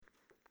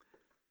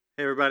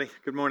Hey everybody,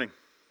 good morning.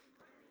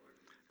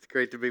 It's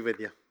great to be with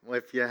you. Well,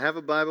 if you have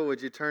a Bible,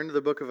 would you turn to the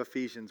book of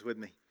Ephesians with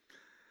me?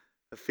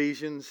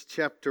 Ephesians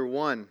chapter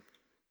 1.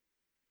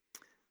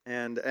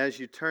 And as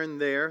you turn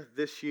there,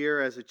 this year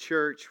as a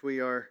church,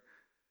 we are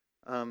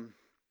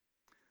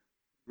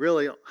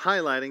really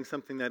highlighting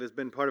something that has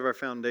been part of our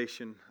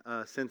foundation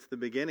since the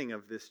beginning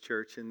of this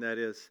church, and that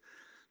is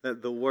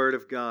that the Word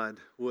of God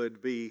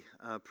would be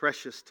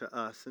precious to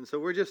us. And so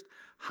we're just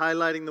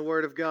highlighting the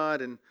Word of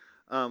God, and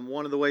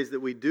one of the ways that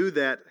we do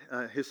that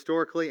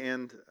historically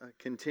and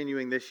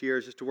continuing this year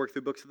is just to work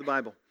through books of the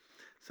Bible.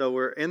 So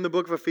we're in the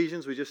book of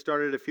Ephesians. We just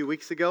started a few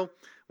weeks ago.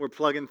 We're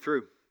plugging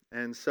through.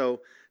 And so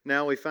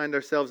now we find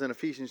ourselves in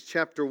Ephesians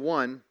chapter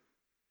 1.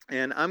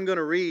 And I'm going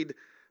to read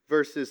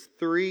verses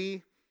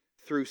 3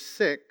 through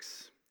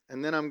 6.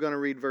 And then I'm going to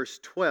read verse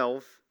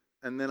 12.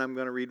 And then I'm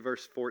going to read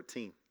verse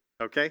 14.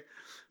 Okay?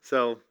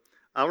 So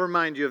I'll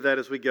remind you of that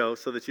as we go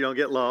so that you don't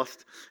get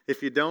lost.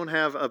 If you don't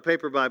have a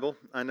paper Bible,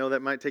 I know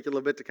that might take you a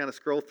little bit to kind of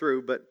scroll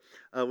through, but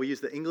we use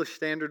the English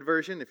Standard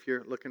Version if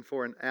you're looking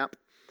for an app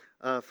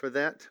for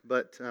that.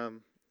 But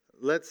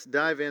let's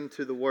dive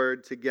into the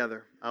Word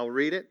together. I'll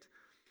read it,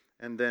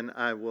 and then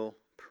I will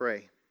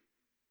pray.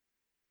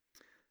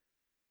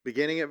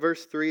 Beginning at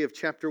verse 3 of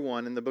chapter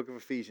 1 in the book of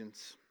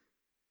Ephesians.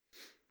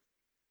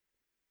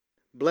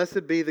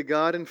 Blessed be the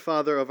God and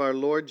Father of our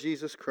Lord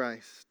Jesus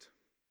Christ,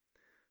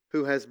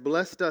 who has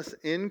blessed us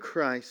in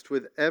Christ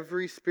with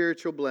every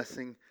spiritual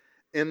blessing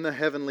in the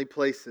heavenly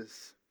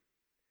places,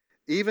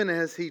 even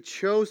as He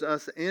chose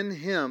us in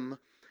Him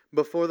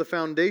before the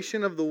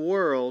foundation of the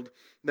world,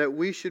 that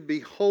we should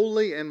be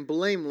holy and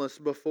blameless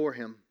before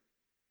Him.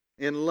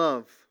 In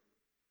love,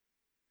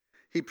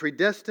 He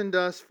predestined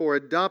us for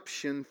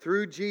adoption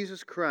through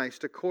Jesus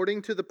Christ,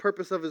 according to the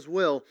purpose of His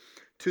will,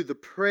 to the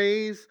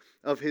praise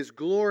of His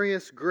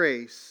glorious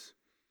grace,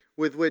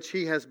 with which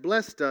He has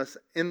blessed us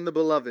in the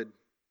Beloved.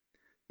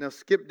 Now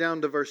skip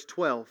down to verse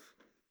 12.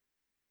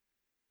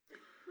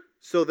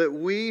 So that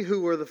we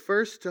who were the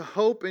first to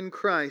hope in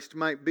Christ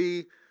might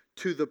be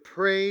to the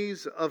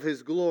praise of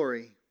His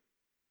glory.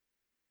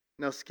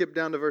 Now skip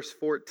down to verse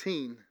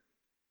 14.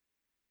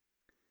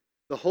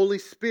 The Holy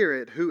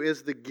Spirit, who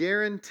is the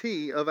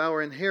guarantee of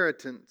our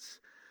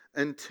inheritance,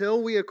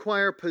 until we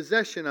acquire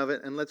possession of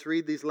it, and let's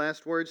read these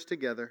last words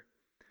together,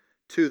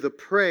 to the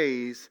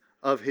praise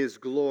of His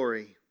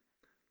glory.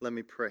 Let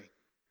me pray.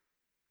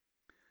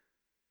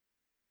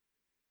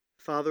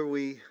 Father,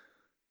 we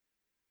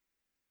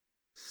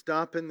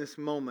stop in this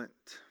moment,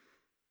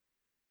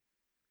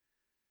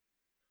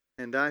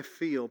 and I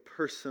feel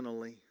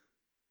personally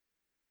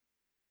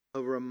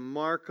a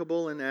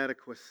remarkable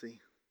inadequacy.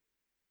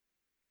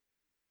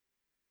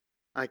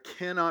 I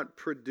cannot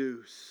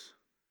produce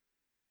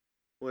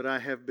what I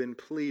have been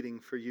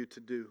pleading for you to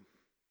do.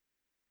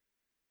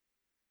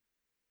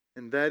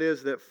 And that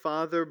is that,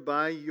 Father,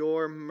 by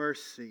your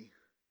mercy,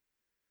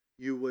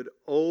 you would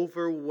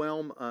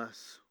overwhelm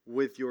us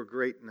with your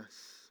greatness.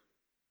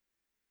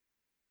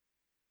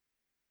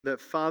 That,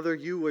 Father,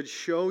 you would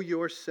show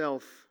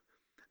yourself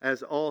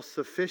as all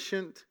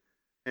sufficient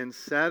and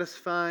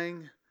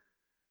satisfying,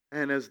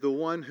 and as the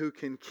one who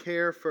can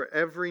care for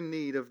every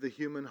need of the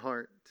human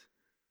heart.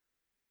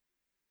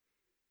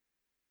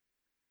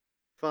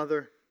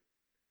 Father,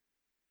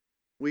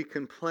 we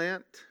can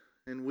plant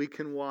and we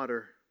can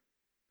water,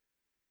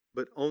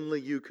 but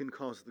only you can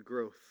cause the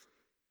growth.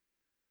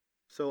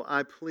 So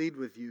I plead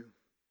with you,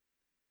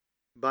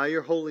 by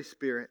your Holy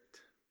Spirit,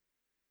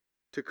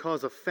 to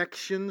cause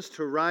affections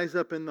to rise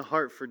up in the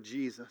heart for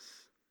Jesus.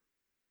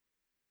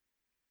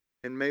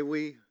 And may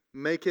we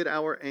make it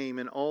our aim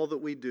in all that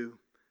we do,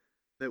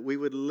 that we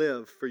would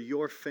live for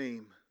your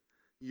fame,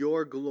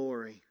 your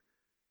glory,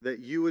 that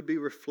you would be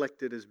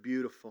reflected as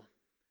beautiful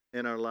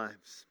in our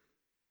lives.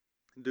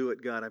 Do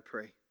it, God, I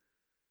pray.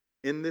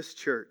 In this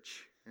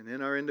church and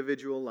in our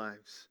individual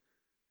lives,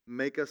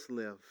 make us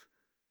live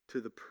to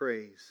the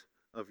praise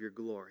of your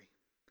glory.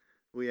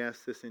 We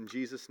ask this in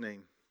Jesus'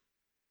 name.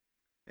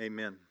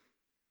 Amen.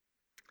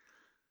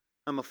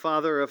 I'm a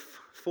father of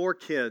 4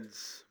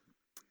 kids,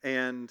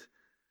 and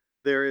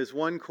there is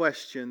one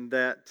question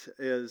that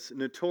is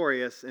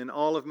notorious in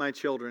all of my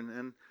children,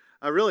 and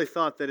I really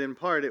thought that in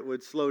part it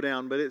would slow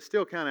down, but it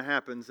still kind of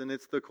happens, and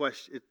it's the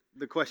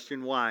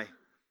question why?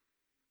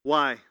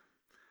 Why?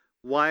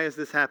 Why is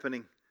this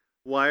happening?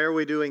 Why are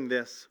we doing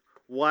this?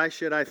 Why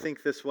should I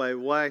think this way?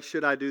 Why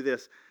should I do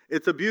this?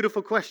 It's a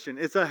beautiful question.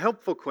 It's a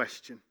helpful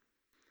question.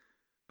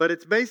 But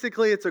it's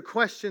a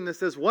question that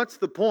says, what's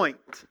the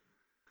point?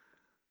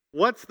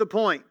 What's the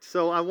point?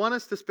 So I want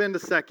us to spend a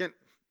second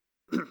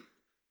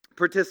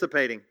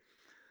participating,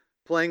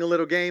 playing a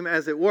little game,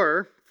 as it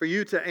were, for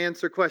you to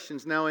answer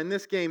questions. Now, in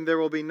this game, there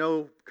will be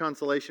no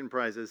consolation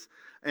prizes,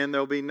 and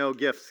there will be no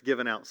gifts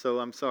given out. So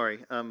I'm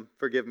sorry.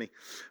 Forgive me.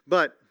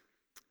 But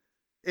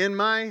in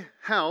my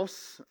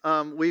house,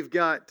 we've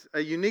got a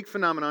unique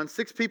phenomenon.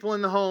 6 people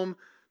in the home.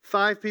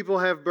 5 people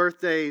have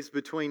birthdays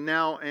between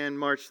now and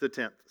March the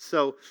 10th.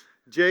 So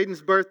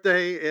Jaden's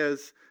birthday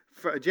is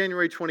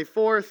January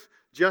 24th.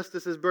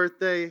 Justice's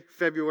birthday,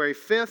 February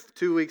 5th.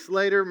 2 weeks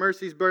later,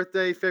 Mercy's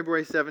birthday,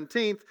 February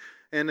 17th.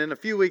 And then a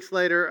few weeks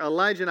later,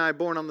 Elijah and I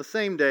born on the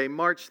same day,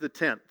 March the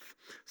 10th.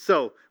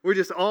 So we're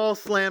just all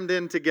slammed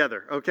in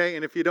together, okay?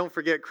 And if you don't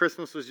forget,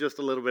 Christmas was just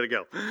a little bit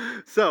ago.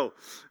 So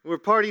we're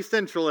party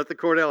central at the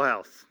Cordell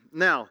house.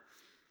 Now,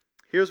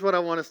 here's what I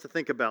want us to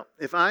think about.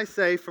 If I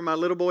say for my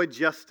little boy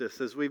Justice,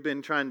 as we've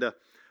been trying to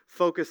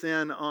focus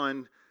in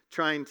on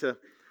trying to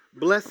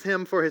bless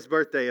him for his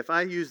birthday, if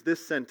I use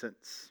this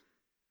sentence,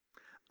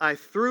 I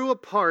threw a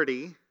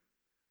party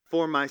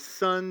for my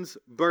son's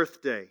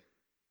birthday.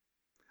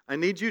 I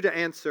need you to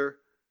answer,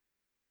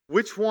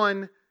 which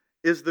one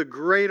is the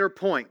greater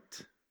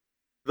point?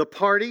 The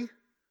party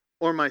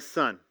or my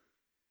son?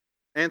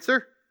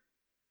 Answer?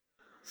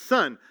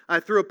 Son. I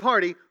threw a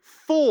party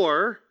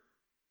for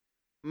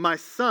my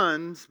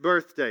son's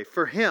birthday,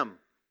 for him.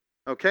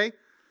 Okay?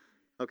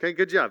 Okay,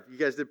 good job. You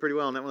guys did pretty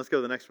well on that one. Let's go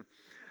to the next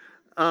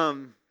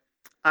one.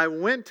 I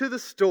went to the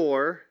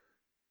store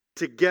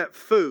to get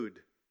food.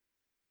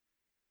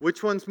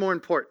 Which one's more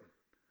important?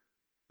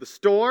 The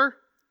store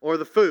or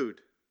the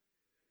food?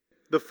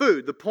 The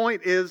food. The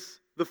point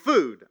is the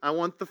food. I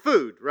want the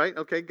food, right?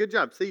 Okay, good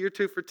job. See, you're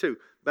 2 for 2.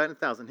 Batting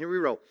 1,000. Here we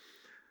roll.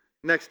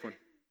 Next one.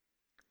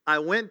 I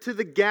went to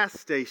the gas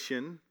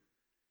station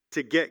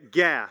to get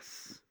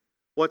gas.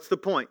 What's the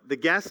point? The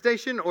gas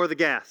station or the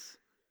gas?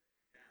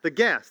 The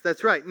gas.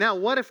 That's right. Now,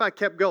 what if I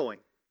kept going?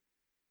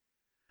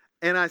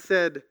 And I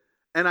said,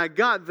 and I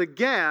got the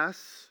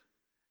gas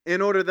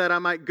in order that I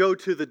might go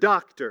to the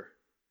doctor.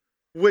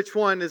 Which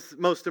one is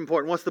most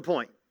important? What's the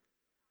point?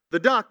 The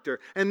doctor.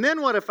 And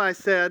then what if I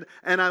said,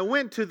 and I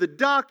went to the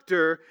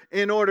doctor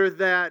in order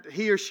that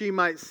he or she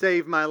might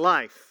save my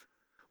life?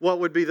 What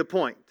would be the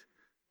point?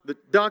 The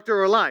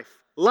doctor or life?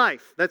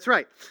 Life. That's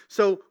right.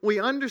 So we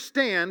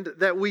understand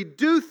that we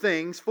do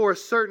things for a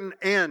certain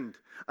end,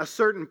 a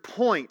certain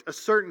point, a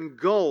certain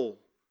goal.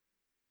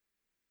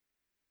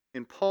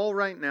 And Paul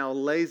right now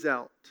lays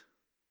out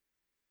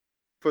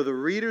for the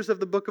readers of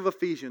the book of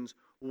Ephesians,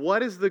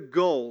 what is the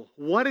goal?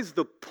 What is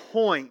the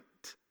point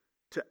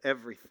to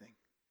everything?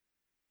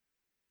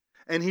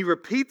 And he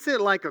repeats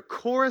it like a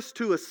chorus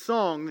to a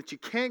song that you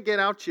can't get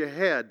out your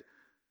head,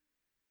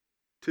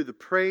 to the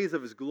praise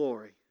of his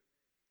glory,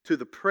 to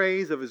the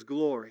praise of his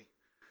glory,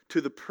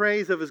 to the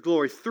praise of his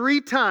glory. 3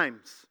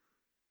 times.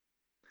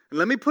 And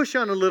let me push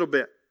on a little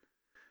bit.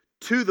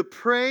 To the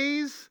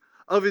praise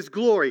of his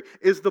glory.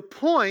 Is the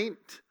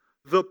point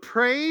the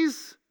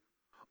praise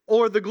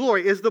or the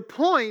glory? Is the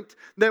point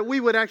that we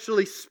would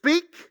actually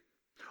speak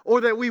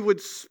or that we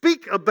would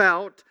speak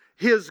about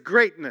his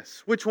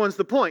greatness? Which one's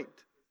the point?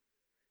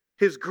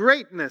 His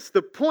greatness.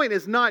 The point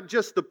is not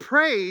just the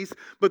praise,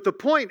 but the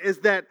point is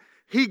that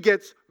he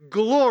gets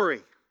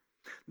glory.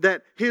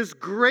 That his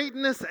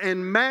greatness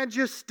and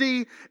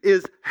majesty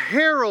is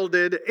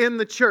heralded in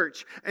the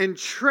church and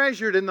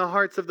treasured in the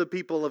hearts of the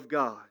people of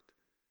God.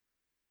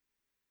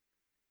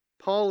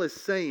 Paul is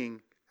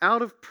saying,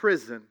 out of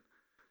prison,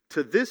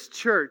 to this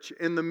church,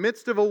 in the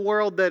midst of a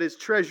world that is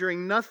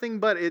treasuring nothing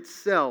but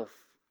itself,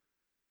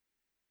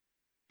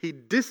 he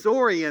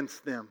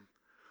disorients them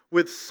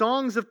with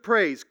songs of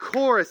praise,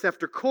 chorus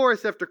after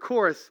chorus after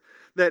chorus,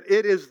 that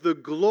it is the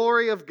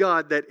glory of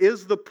God that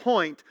is the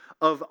point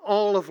of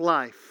all of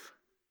life.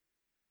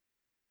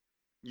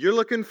 You're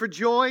looking for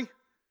joy?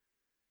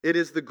 It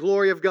is the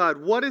glory of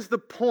God. What is the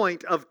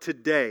point of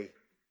today?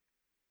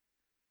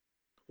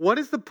 What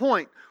is the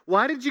point?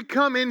 Why did you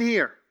come in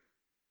here?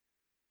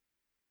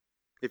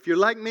 If you're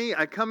like me,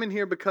 I come in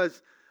here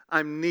because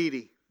I'm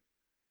needy.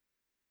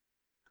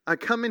 I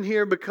come in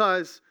here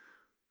because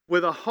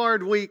with a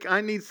hard week,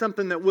 I need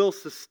something that will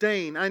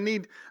sustain. I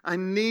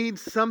need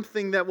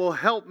something that will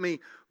help me.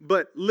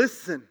 But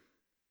listen,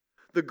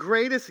 the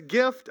greatest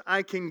gift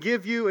I can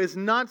give you is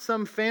not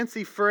some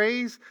fancy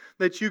phrase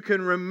that you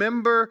can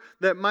remember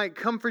that might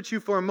comfort you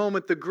for a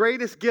moment. The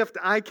greatest gift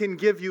I can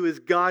give you is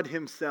God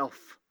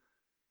himself.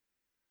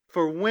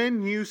 For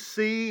when you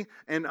see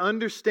and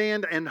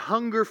understand and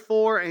hunger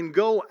for and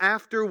go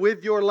after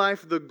with your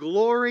life the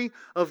glory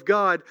of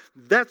God,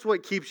 that's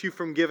what keeps you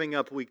from giving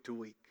up week to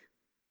week.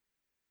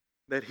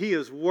 That he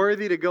is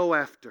worthy to go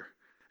after,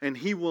 and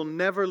he will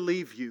never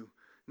leave you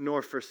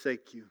nor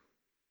forsake you.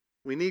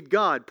 We need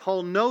God.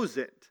 Paul knows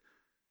it,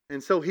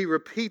 and so he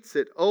repeats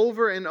it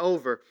over and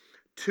over,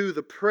 to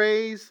the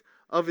praise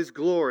of his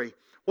glory.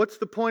 What's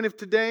the point of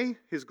today?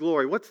 His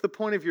glory. What's the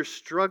point of your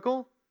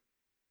struggle?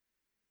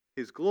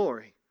 His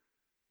glory.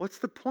 What's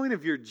the point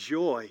of your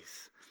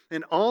joys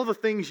and all the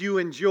things you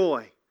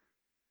enjoy?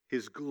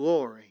 His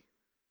glory.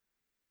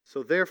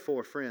 So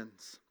therefore,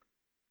 friends,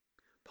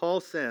 Paul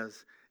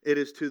says it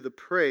is to the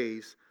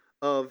praise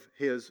of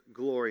his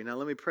glory. Now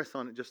let me press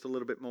on it just a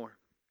little bit more.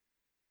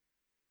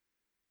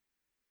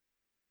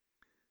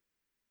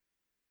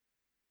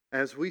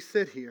 As we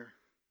sit here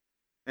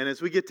and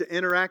as we get to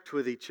interact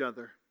with each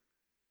other,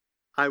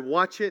 I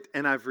watch it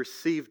and I've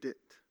received it.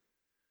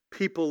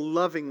 people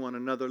loving one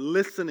another,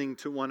 listening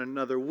to one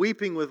another,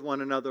 weeping with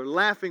one another,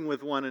 laughing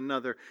with one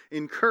another,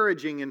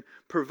 encouraging and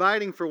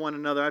providing for one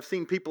another. I've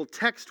seen people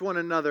text one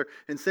another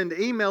and send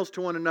emails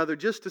to one another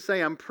just to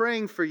say, I'm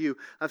praying for you.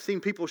 I've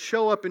seen people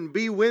show up and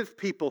be with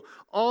people.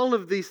 All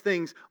of these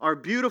things are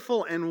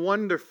beautiful and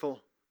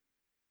wonderful.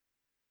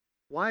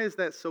 Why is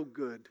that so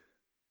good?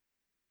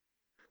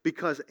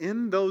 Because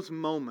in those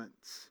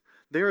moments,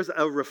 there is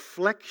a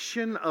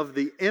reflection of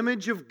the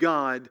image of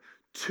God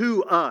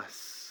to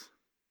us.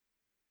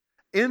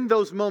 In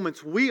those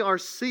moments, we are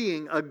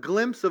seeing a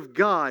glimpse of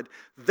God.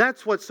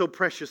 That's what's so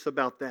precious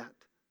about that.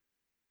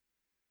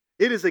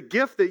 It is a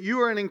gift that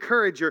you are an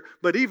encourager,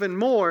 but even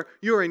more,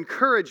 your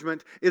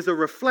encouragement is a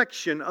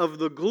reflection of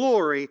the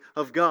glory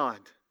of God.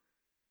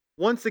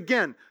 Once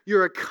again,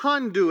 you're a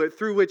conduit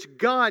through which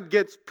God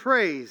gets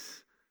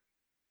praise.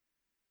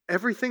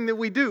 Everything that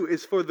we do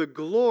is for the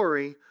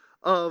glory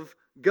of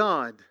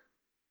God.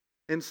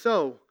 And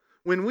so,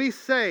 when we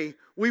say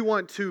we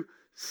want to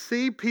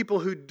see people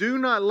who do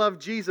not love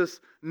Jesus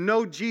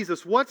know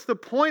Jesus, what's the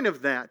point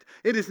of that?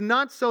 It is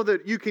not so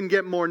that you can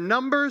get more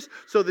numbers,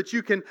 so that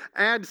you can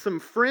add some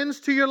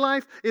friends to your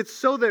life. It's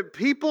so that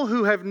people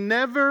who have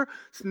never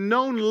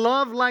known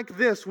love like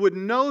this would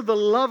know the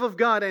love of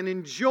God and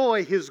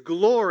enjoy His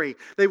glory.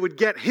 They would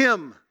get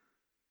Him.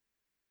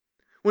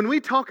 When we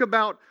talk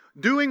about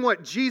doing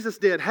what Jesus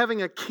did,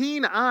 having a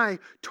keen eye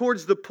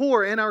towards the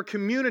poor in our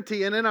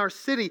community and in our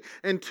city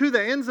and to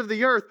the ends of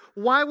the earth,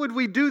 why would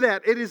we do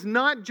that? It is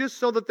not just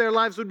so that their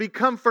lives would be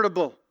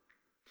comfortable.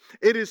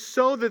 It is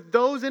so that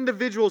those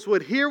individuals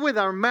would hear with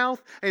our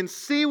mouth and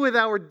see with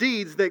our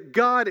deeds that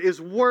God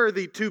is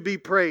worthy to be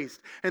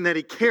praised and that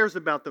He cares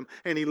about them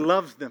and He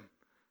loves them.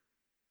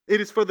 It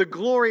is for the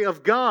glory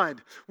of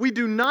God. We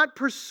do not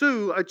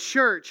pursue a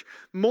church.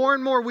 More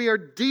and more we are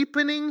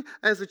deepening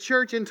as a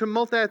church into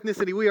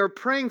multi-ethnicity. We are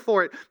praying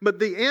for it. But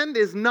the end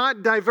is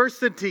not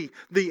diversity.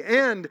 The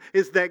end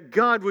is that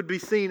God would be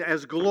seen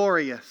as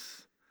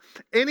glorious.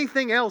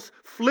 Anything else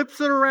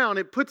flips it around.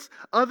 It puts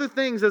other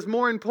things as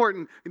more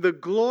important. The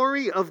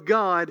glory of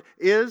God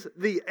is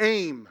the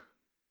aim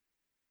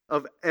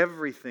of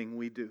everything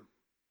we do.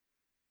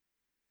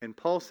 And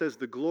Paul says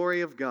the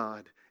glory of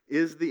God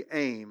is the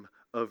aim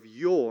of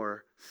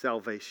your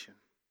salvation.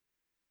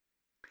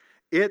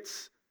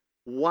 It's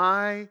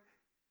why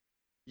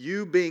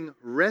you being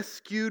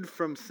rescued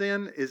from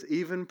sin is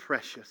even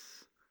precious.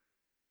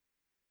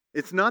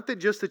 It's not that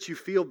just that you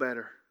feel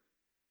better.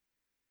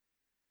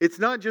 It's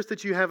not just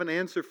that you have an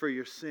answer for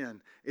your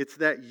sin. It's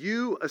that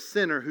you, a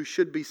sinner who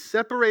should be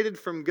separated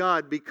from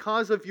God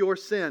because of your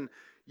sin,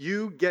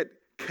 you get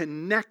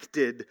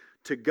connected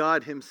to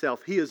God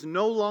Himself. He is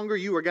no longer,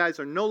 you guys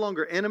are no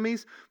longer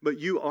enemies, but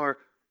you are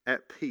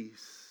at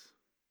peace.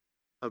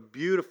 A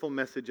beautiful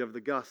message of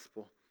the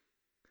gospel.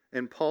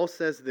 And Paul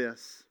says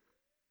this.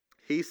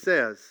 He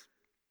says,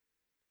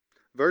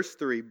 verse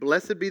 3,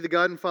 Blessed be the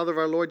God and Father of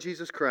our Lord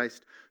Jesus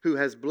Christ, who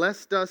has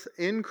blessed us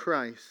in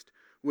Christ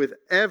with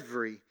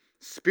every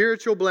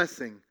spiritual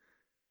blessing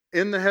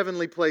in the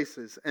heavenly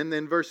places. And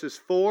then verses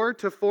 4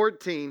 to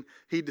 14,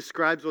 he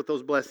describes what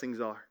those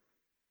blessings are.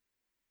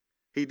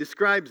 He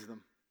describes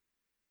them.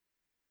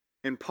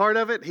 And part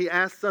of it, he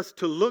asks us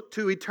to look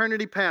to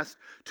eternity past,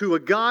 to a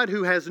God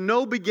who has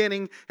no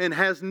beginning and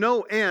has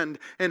no end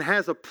and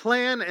has a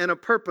plan and a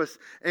purpose.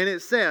 And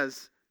it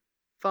says,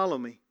 follow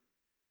me.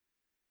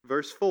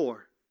 Verse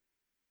 4.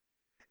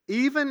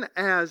 Even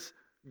as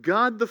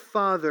God the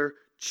Father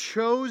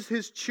chose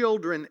His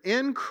children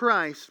in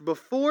Christ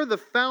before the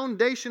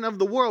foundation of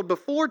the world,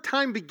 before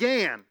time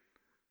began,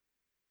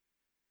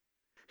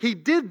 He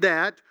did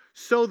that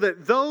so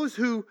that those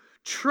who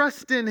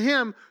trust in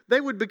Him,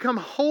 they would become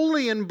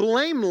holy and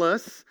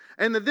blameless,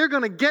 and that they're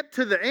going to get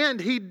to the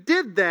end. He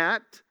did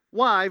that.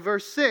 Why?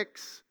 Verse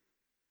 6,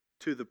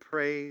 to the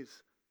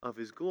praise of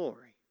His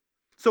glory.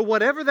 So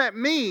whatever that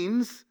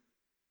means,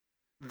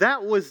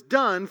 that was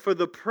done for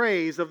the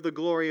praise of the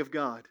glory of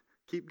God.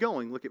 Keep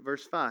going. Look at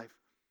verse 5.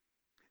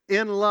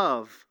 In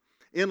love.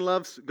 In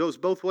love goes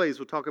both ways.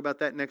 We'll talk about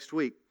that next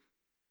week.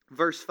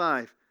 Verse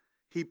 5.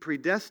 He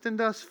predestined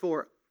us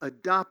for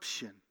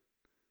adoption.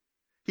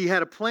 He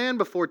had a plan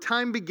before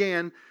time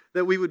began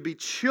that we would be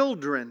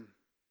children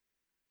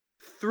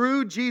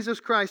through Jesus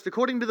Christ,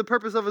 according to the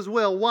purpose of His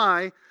will.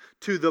 Why?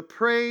 To the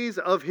praise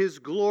of His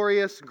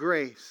glorious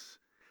grace.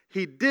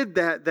 He did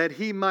that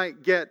He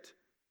might get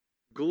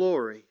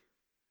glory.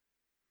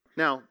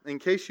 Now, in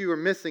case you were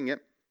missing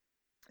it,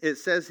 it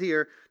says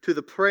here, to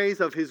the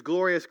praise of His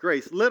glorious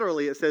grace.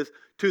 Literally, it says,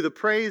 to the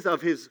praise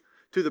of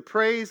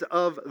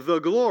the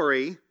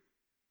glory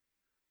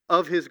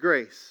of His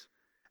grace.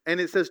 And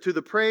it says, to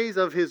the praise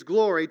of His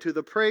glory, to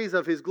the praise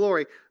of His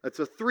glory. It's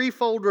a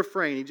threefold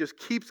refrain. He just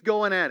keeps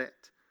going at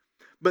it.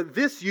 But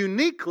this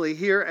uniquely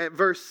here at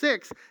verse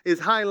 6 is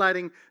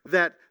highlighting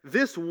that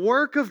this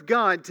work of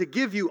God to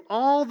give you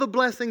all the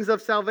blessings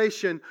of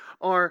salvation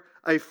are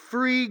a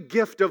free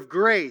gift of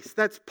grace.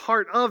 That's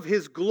part of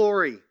His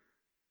glory.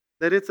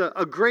 That it's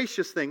a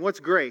gracious thing. What's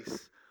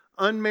grace?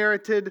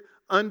 Unmerited,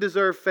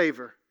 undeserved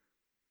favor.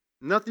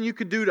 Nothing you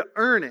could do to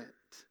earn it.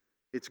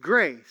 It's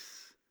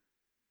grace.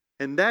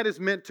 And that is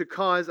meant to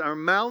cause our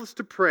mouths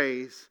to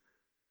praise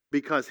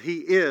because He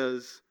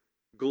is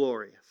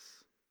glorious.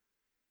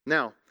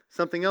 Now,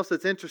 something else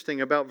that's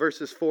interesting about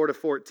verses 4 to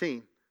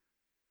 14.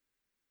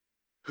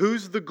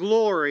 Who's the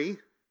glory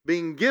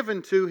being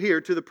given to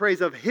here, to the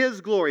praise of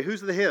His glory?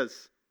 Who's the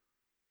His?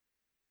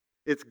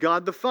 It's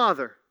God the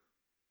Father.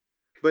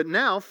 But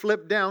now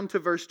flip down to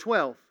verse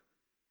 12.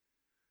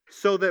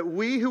 So that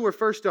we who were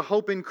first to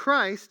hope in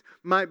Christ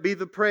might be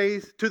the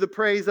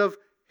praise of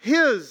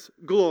His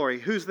glory.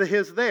 Who's the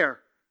His there?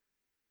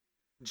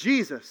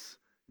 Jesus.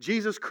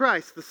 Jesus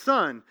Christ, the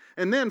Son.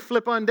 And then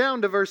flip on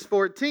down to verse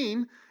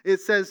 14.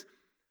 It says,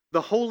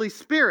 the Holy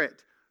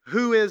Spirit,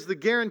 who is the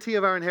guarantee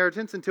of our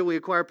inheritance until we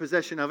acquire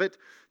possession of it,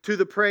 to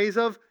the praise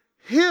of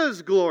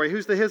His glory.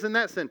 Who's the His in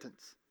that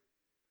sentence?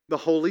 The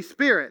Holy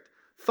Spirit.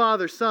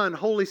 Father, Son,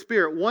 Holy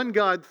Spirit, one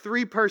God,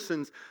 three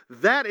persons.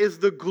 That is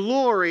the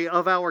glory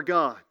of our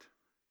God.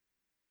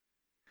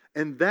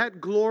 And that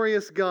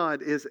glorious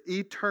God is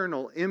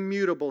eternal,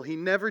 immutable. He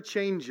never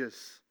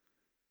changes.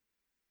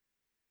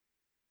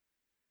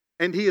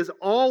 And He is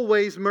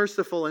always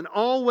merciful and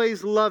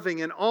always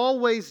loving and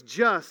always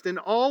just and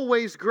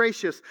always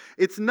gracious.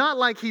 It's not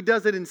like He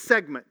does it in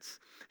segments.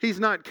 He's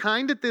not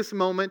kind at this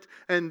moment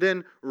and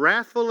then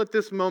wrathful at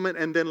this moment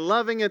and then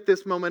loving at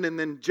this moment and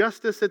then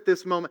justice at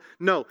this moment.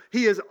 No,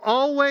 He is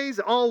always,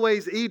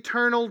 always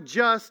eternal,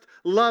 just,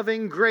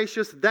 loving,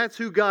 gracious. That's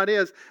who God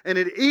is. And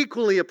it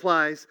equally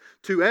applies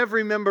to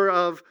every member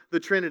of the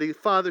Trinity,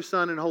 Father,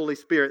 Son, and Holy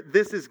Spirit.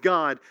 This is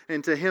God,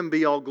 and to Him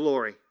be all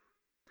glory.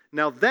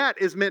 Now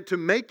that is meant to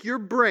make your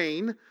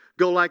brain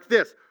go like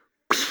this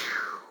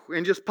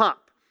and just pop.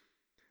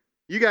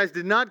 You guys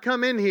did not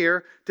come in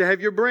here to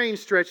have your brain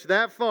stretched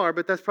that far,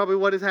 but that's probably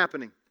what is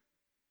happening.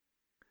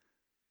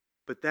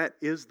 But that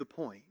is the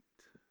point.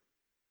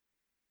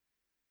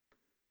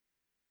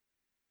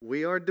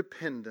 We are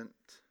dependent,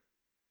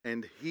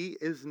 and He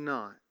is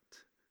not.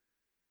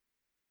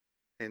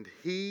 And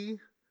He,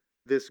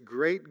 this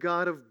great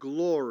God of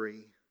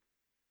glory,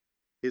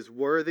 is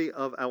worthy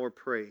of our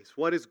praise.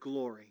 What is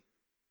glory?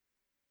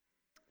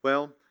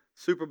 Well,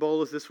 Super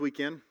Bowl is this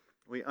weekend.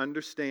 We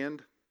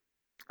understand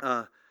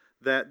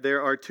that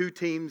there are two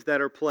teams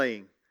that are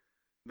playing.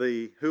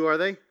 Who are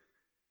they?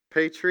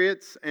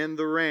 Patriots and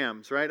the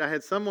Rams, right? I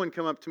had someone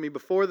come up to me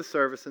before the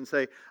service and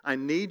say, I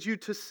need you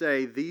to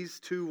say these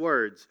two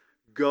words,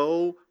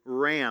 go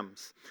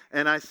Rams.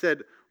 And I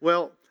said,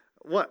 well,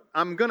 what?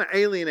 I'm going to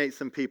alienate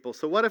some people.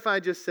 So what if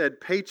I just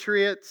said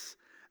Patriots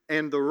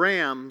and the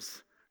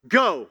Rams,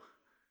 go?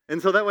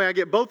 And so that way I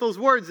get both those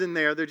words in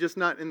there. They're just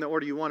not in the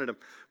order you wanted them.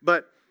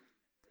 But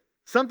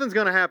something's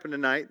going to happen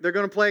tonight. They're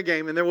going to play a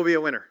game and there will be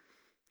a winner.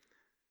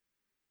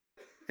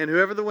 And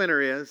whoever the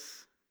winner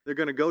is, they're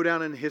going to go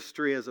down in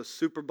history as a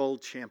Super Bowl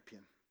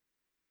champion.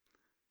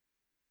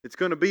 It's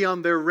going to be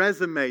on their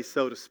resume,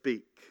 so to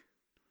speak.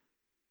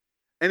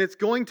 And it's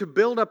going to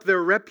build up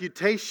their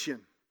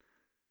reputation.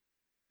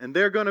 And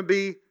they're going to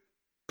be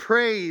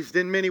praised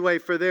in many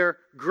ways for their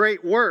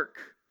great work,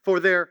 for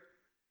their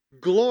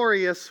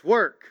glorious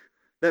work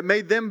that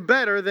made them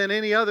better than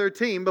any other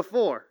team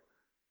before.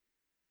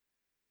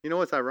 You know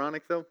what's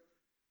ironic, though?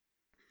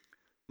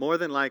 More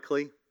than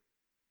likely,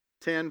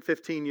 10,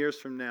 15 years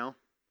from now,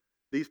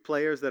 these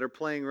players that are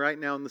playing right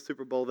now in the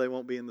Super Bowl, they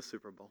won't be in the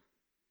Super Bowl.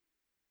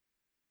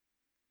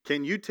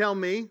 Can you tell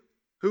me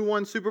who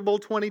won Super Bowl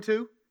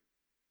 22?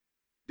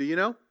 Do you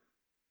know?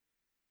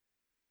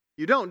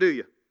 You don't, do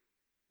you?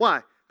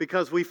 Why?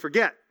 Because we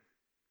forget.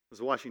 It was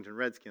the Washington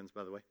Redskins,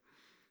 by the way.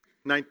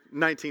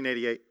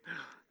 1988.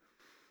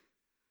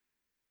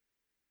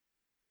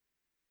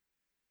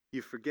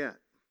 You forget.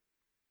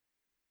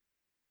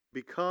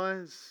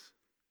 Because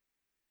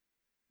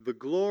the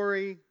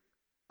glory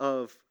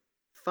of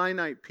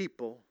finite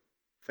people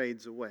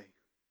fades away.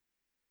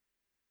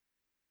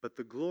 But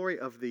the glory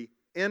of the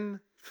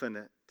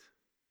infinite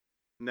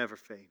never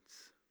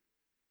fades.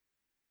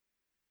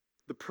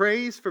 The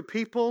praise for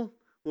people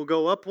will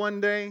go up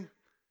one day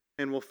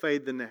and will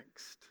fade the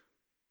next.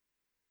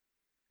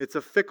 It's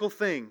a fickle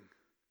thing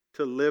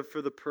to live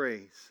for the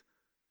praise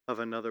of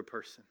another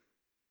person.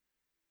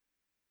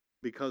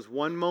 Because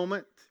one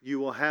moment you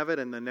will have it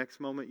and the next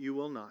moment you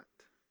will not.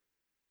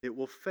 It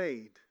will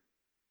fade.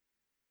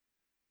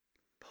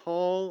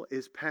 Paul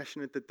is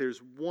passionate that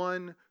there's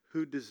one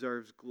who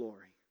deserves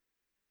glory.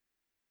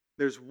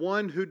 There's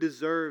one who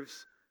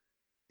deserves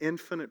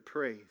infinite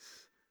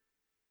praise.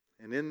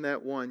 And in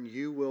that one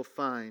you will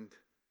find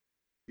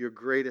your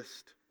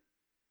greatest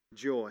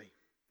joy.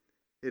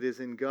 It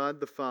is in God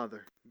the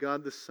Father,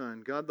 God the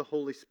Son, God the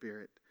Holy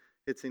Spirit.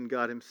 It's in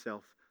God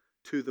Himself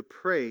to the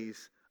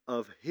praise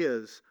of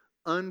His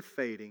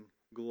unfading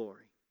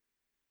glory.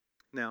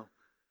 Now,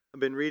 I've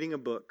been reading a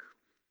book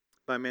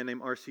by a man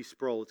named R.C.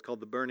 Sproul. It's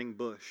called The Burning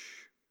Bush.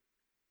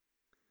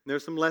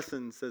 There's some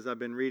lessons as I've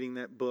been reading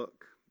that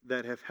book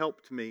that have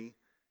helped me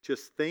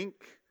just think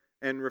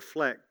and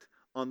reflect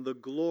on the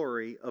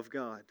glory of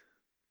God.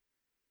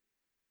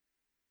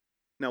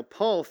 Now,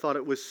 Paul thought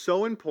it was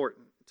so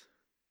important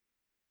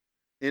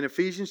in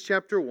Ephesians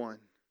chapter 1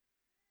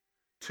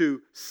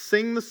 to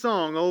sing the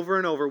song over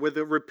and over with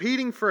a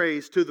repeating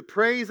phrase to the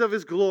praise of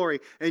His glory,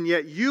 and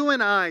yet you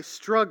and I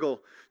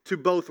struggle to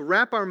both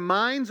wrap our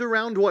minds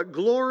around what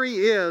glory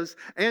is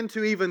and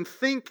to even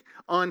think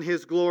on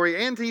His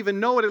glory and to even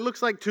know what it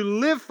looks like to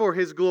live for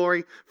His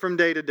glory from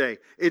day to day.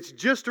 It's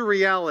just a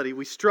reality.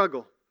 We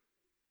struggle.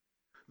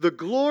 The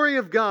glory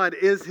of God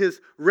is His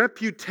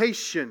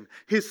reputation,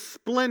 His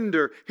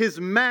splendor,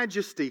 His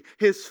majesty,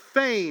 His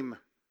fame.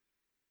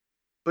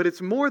 But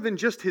it's more than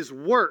just His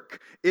work.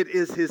 It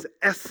is His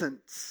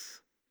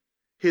essence,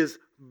 His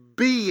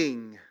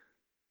being.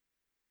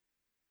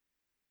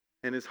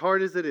 And as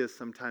hard as it is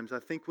sometimes, I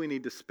think we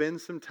need to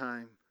spend some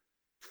time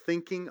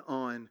thinking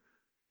on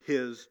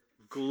His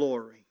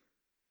glory.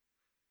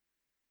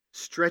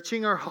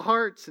 Stretching our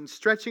hearts and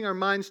stretching our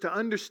minds to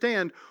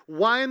understand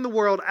why in the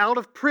world, out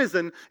of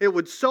prison, it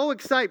would so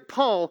excite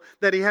Paul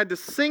that he had to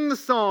sing the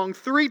song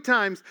 3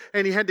 times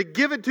and he had to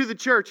give it to the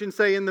church and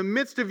say, in the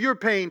midst of your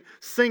pain,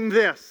 sing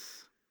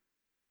this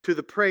to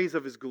the praise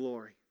of His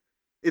glory.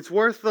 It's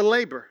worth the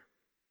labor.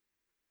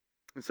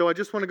 And so I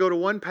just want to go to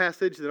one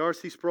passage that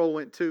R.C. Sproul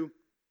went to,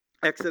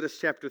 Exodus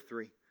chapter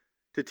 3,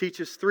 to teach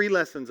us 3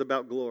 lessons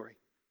about glory.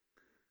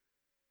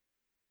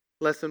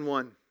 Lesson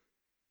 1.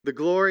 The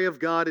glory of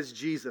God is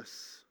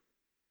Jesus.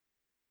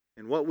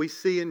 And what we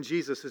see in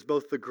Jesus is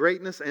both the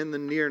greatness and the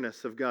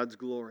nearness of God's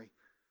glory.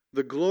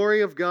 The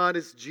glory of God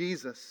is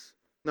Jesus.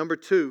 Number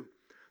 2,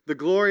 the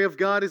glory of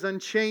God is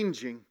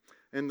unchanging,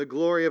 and the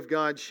glory of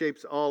God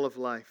shapes all of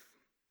life.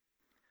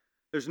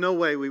 There's no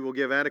way we will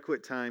give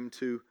adequate time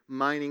to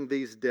mining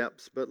these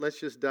depths, but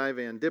let's just dive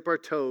in, dip our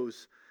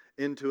toes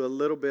into a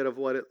little bit of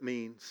what it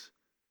means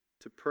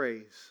to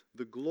praise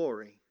the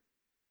glory,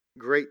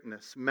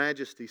 greatness,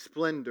 majesty,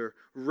 splendor,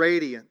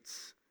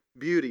 radiance,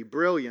 beauty,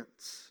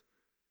 brilliance,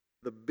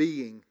 the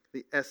being,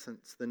 the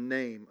essence, the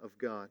name of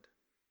God.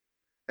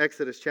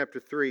 Exodus chapter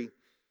 3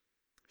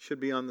 should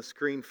be on the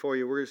screen for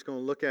you. We're just going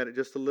to look at it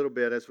just a little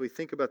bit as we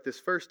think about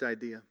this first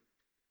idea.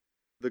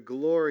 The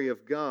glory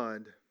of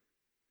God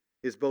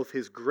is both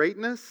His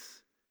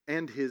greatness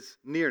and His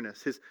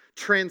nearness. His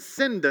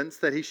transcendence,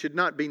 that He should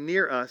not be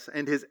near us,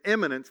 and His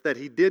immanence, that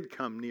He did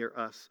come near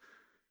us.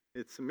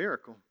 It's a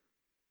miracle.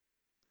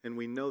 And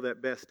we know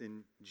that best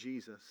in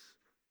Jesus.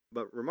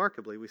 But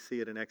remarkably, we see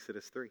it in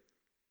Exodus 3.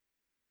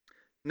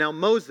 Now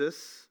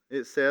Moses,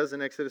 it says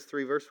in Exodus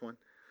 3 verse 1,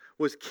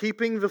 was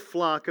keeping the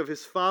flock of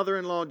his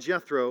father-in-law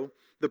Jethro,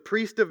 the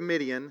priest of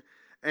Midian,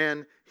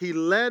 and he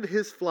led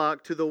his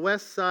flock to the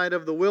west side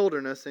of the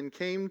wilderness and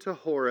came to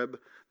Horeb,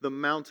 the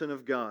mountain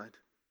of God.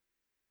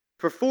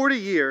 For 40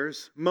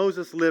 years,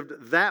 Moses lived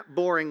that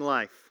boring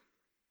life.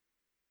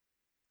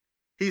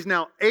 He's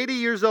now 80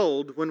 years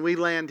old when we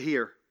land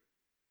here.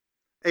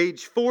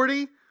 Age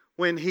 40,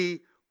 when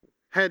he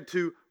had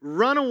to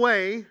run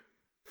away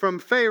from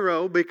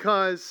Pharaoh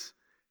because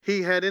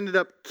he had ended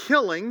up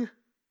killing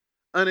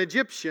an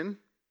Egyptian.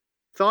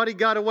 Thought he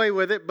got away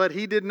with it, but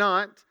he did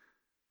not.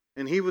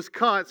 And he was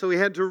caught, so he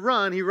had to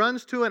run. He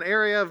runs to an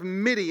area of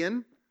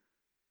Midian.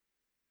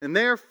 And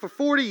there for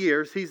 40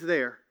 years, he's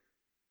there.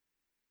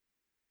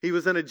 He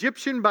was an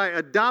Egyptian by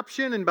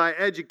adoption and by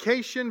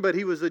education, but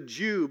he was a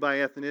Jew by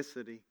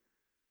ethnicity,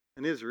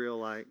 an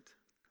Israelite.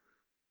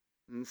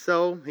 And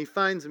so he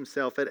finds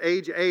himself at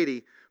age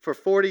 80 for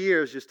 40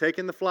 years just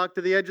taking the flock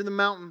to the edge of the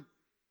mountain,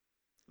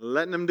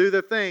 letting them do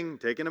their thing,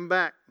 taking them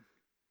back.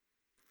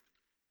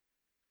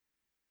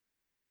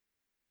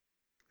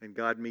 And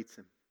God meets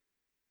him.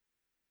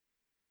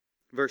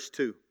 Verse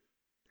 2.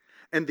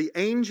 And the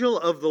angel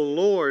of the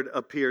Lord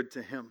appeared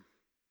to him.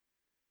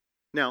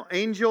 Now,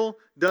 angel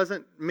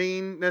doesn't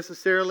mean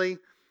necessarily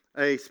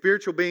a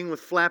spiritual being with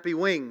flappy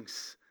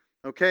wings.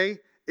 Okay?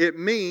 It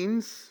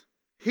means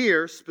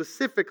here,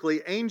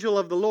 specifically, angel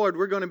of the Lord,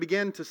 we're going to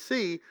begin to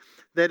see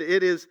that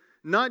it is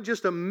not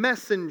just a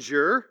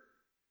messenger,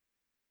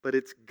 but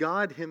it's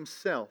God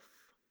Himself.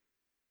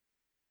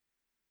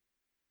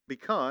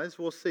 Because,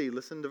 we'll see,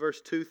 listen to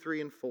verse 2,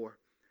 3, and 4.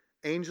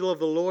 Angel of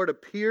the Lord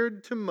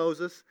appeared to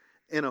Moses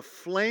in a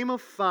flame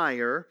of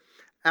fire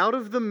out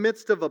of the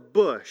midst of a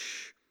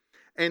bush.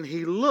 And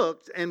he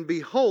looked, and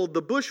behold,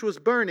 the bush was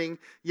burning,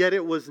 yet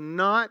it was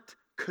not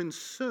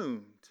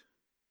consumed.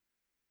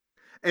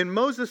 And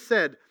Moses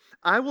said,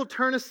 I will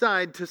turn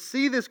aside to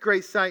see this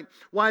great sight,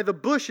 why the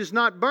bush is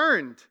not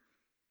burned.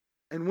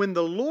 And when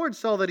the Lord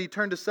saw that he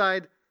turned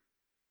aside,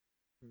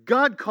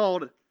 God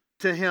called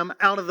to him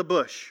out of the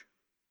bush,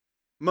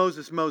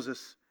 Moses,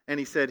 Moses. And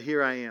he said,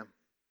 here I am.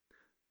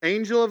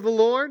 Angel of the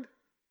Lord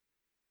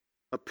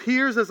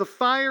appears as a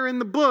fire in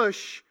the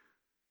bush.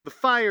 The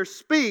fire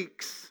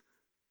speaks.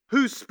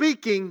 Who's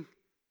speaking?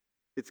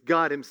 It's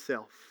God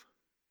Himself.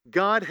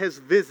 God has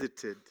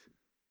visited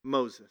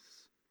Moses.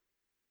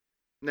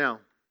 Now,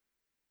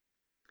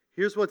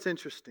 here's what's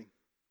interesting.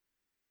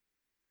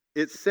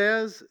 It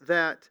says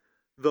that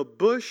the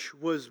bush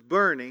was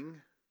burning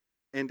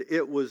and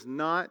it was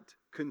not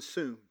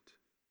consumed.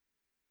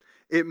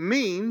 It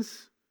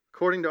means,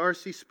 according to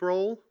R.C.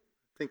 Sproul,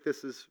 I think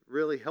this is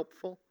really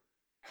helpful,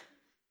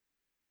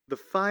 the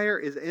fire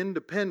is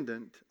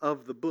independent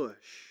of the bush.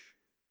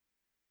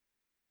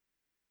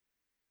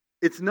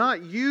 It's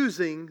not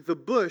using the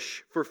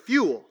bush for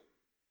fuel.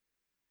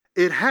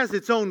 It has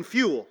its own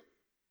fuel.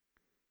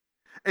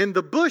 And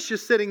the bush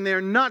is sitting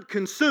there not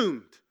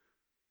consumed.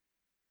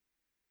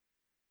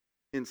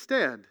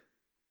 Instead,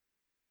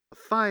 a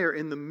fire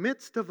in the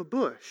midst of a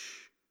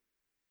bush,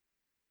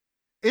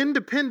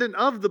 independent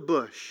of the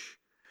bush,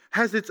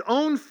 has its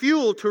own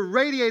fuel to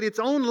radiate its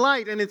own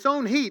light and its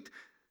own heat,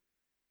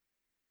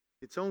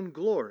 its own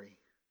glory,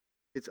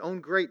 its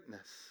own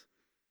greatness.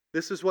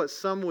 This is what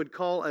some would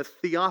call a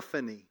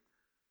theophany.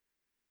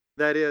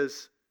 That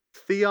is,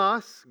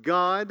 theos,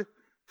 God,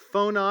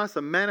 phonos,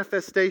 a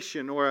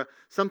manifestation or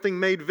something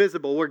made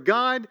visible, where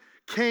God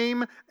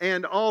came,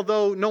 and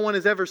although no one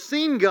has ever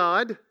seen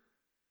God,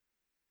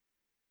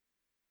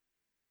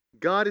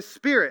 God is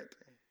spirit.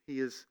 He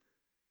is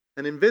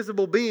an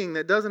invisible being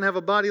that doesn't have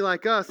a body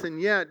like us, and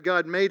yet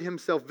God made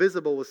himself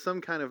visible with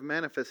some kind of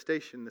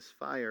manifestation, this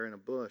fire in a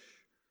bush.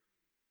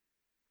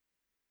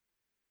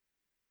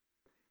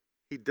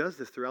 He does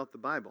this throughout the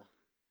Bible.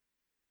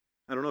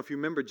 I don't know if you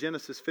remember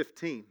Genesis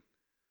 15,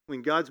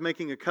 when God's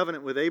making a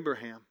covenant with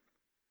Abraham.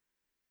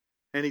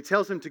 And he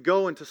tells him to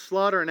go and to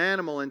slaughter an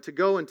animal and to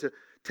go and to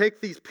take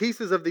these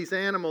pieces of these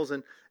animals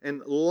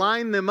and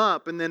line them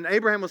up. And then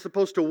Abraham was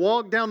supposed to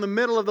walk down the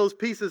middle of those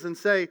pieces and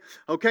say,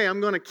 okay,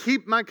 I'm going to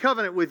keep my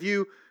covenant with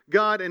you,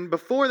 God. And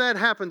before that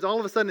happens, all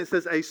of a sudden it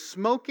says a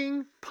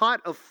smoking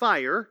pot of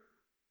fire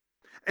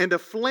and a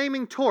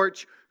flaming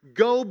torch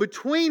go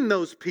between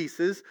those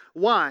pieces.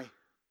 Why?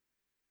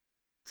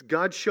 It's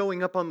God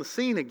showing up on the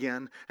scene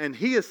again, and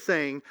he is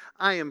saying,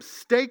 I am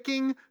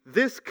staking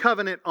this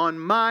covenant on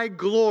my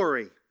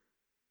glory.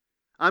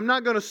 I'm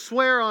not going to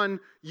swear on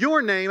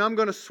your name, I'm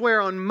going to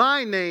swear on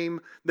my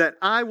name that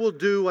I will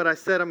do what I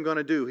said I'm going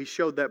to do. He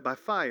showed that by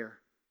fire.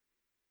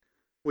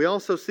 We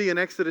also see in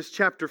Exodus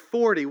chapter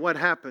 40 what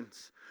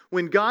happens.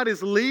 When God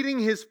is leading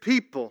his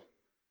people,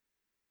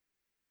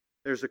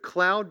 there's a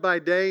cloud by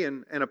day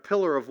and a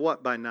pillar of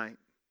what by night?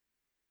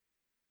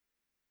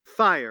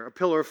 Fire, a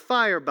pillar of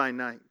fire by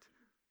night.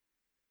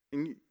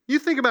 And you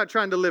think about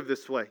trying to live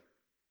this way.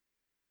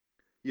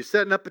 You're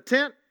setting up a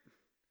tent,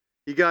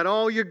 you got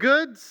all your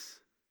goods,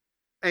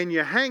 and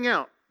you hang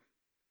out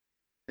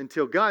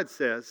until God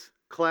says,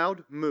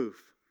 cloud, move.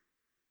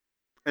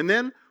 And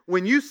then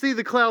when you see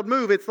the cloud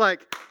move, it's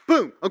like,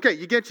 boom, okay,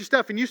 you get your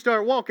stuff and you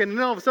start walking, and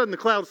then all of a sudden the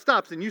cloud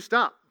stops and you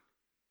stop.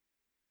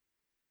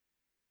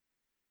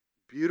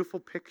 Beautiful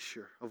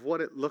picture of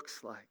what it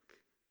looks like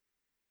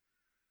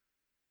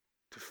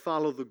to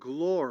follow the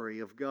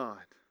glory of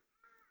God.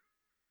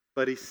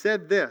 But he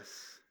said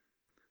this,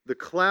 the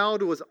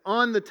cloud was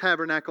on the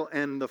tabernacle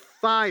and the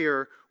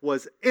fire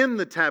was in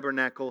the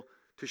tabernacle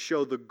to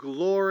show the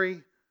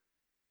glory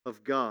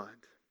of God.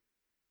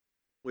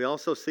 We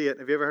also see it.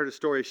 Have you ever heard a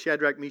story of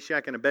Shadrach,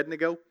 Meshach, and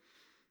Abednego?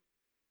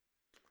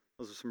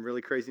 Those are some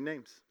really crazy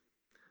names.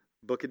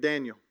 Book of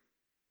Daniel.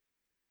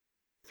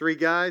 3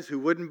 guys who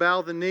wouldn't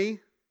bow the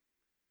knee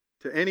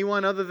to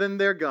anyone other than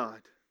their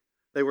God.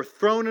 They were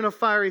thrown in a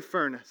fiery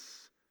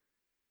furnace.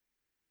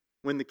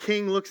 When the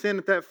king looks in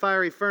at that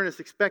fiery furnace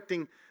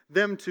expecting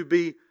them to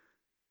be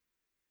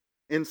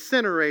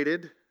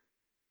incinerated,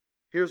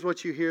 here's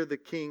what you hear the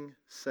king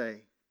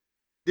say.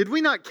 Did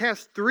we not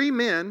cast 3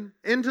 men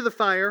into the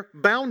fire,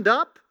 bound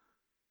up?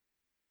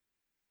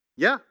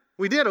 Yeah,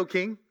 we did, O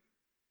king.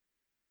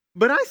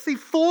 But I see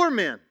 4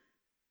 men,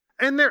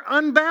 and they're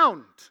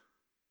unbound.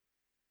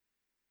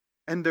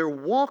 And they're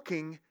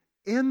walking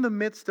in the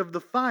midst of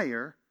the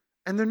fire,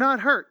 and they're not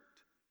hurt.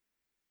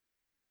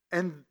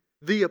 And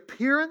the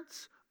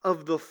appearance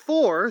of the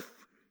 4th,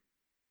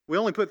 we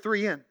only put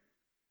 3 in.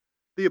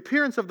 The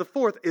appearance of the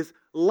 4th is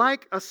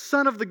like a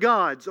son of the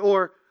gods,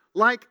 or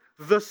like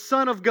the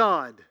Son of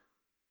God.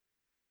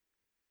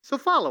 So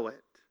follow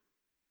it.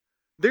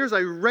 There's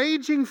a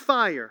raging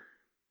fire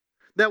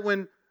that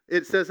when,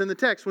 it says in the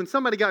text, when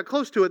somebody got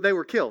close to it, they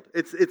were killed.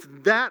 It's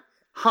that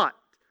hot.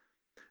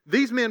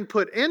 These men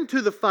put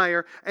into the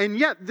fire, and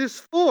yet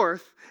this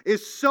 4th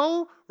is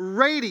so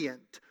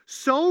radiant,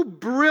 so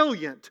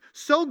brilliant,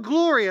 so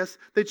glorious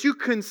that you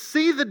can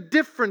see the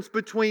difference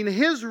between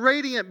his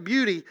radiant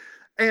beauty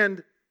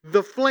and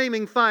the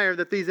flaming fire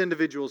that these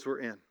individuals were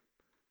in.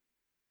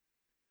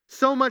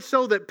 So much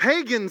so that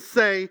pagans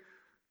say,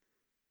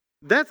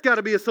 that's got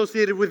to be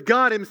associated with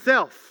God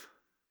himself.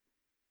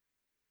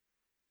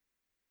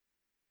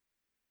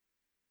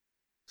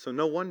 So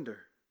no wonder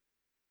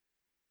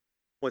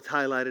what's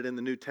highlighted in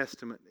the New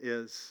Testament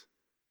is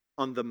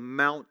on the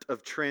Mount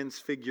of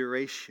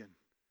Transfiguration.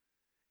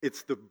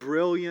 It's the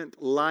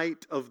brilliant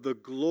light of the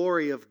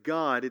glory of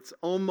God. It's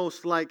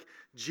almost like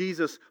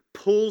Jesus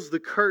pulls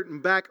the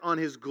curtain back on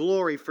his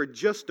glory for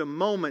just a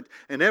moment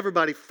and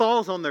everybody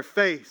falls on their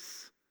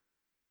face.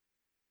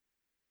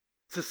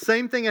 It's the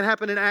same thing that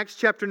happened in Acts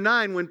chapter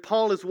 9 when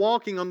Paul is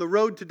walking on the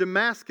road to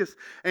Damascus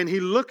and he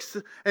looks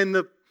and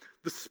the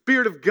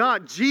Spirit of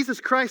God,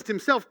 Jesus Christ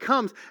himself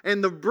comes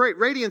and the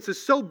radiance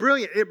is so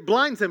brilliant it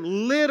blinds him,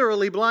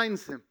 literally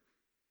blinds him.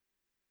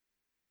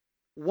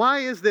 Why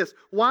is this?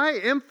 Why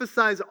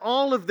emphasize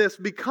all of this?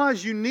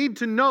 Because you need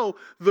to know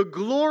the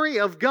glory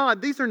of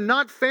God. These are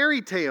not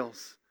fairy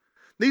tales.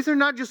 These are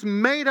not just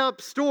made up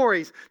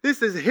stories.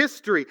 This is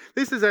history.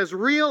 This is as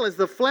real as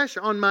the flesh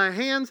on my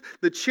hands,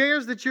 the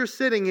chairs that you're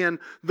sitting in.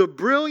 The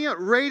brilliant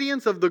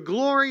radiance of the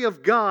glory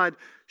of God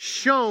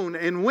shone.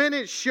 And when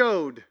it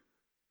showed,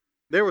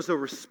 there was a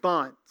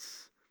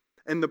response.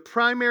 And the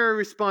primary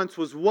response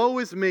was, woe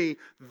is me.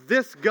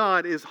 This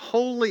God is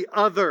wholly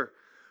other.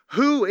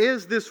 Who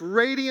is this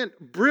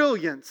radiant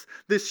brilliance,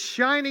 this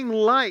shining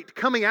light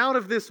coming out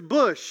of this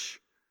bush?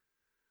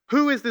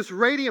 Who is this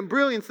radiant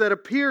brilliance that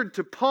appeared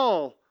to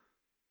Paul?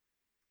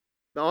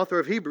 The author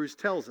of Hebrews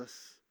tells us,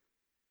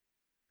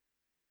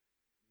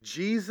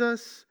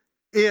 Jesus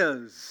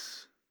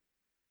is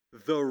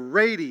the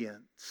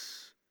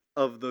radiance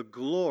of the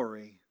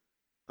glory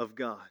of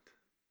God.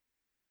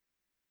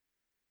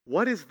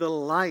 What is the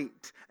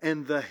light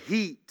and the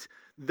heat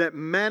that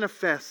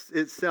manifests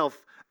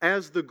itself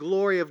as the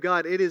glory of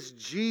God? It is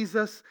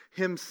Jesus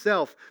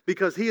Himself,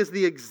 because He is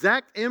the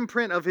exact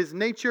imprint of His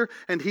nature,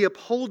 and He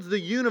upholds the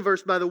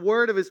universe by the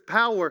word of His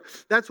power.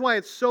 That's why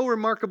it's so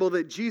remarkable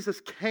that Jesus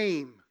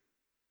came.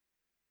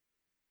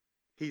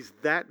 He's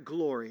that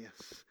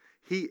glorious.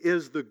 He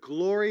is the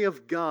glory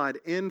of God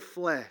in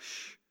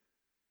flesh.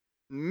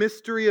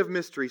 Mystery of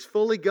mysteries,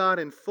 fully God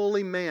and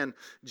fully man.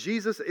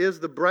 Jesus is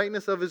the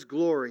brightness of His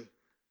glory.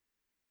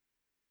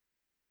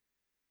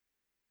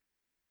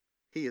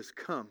 He has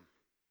come.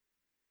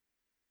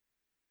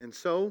 And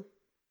so,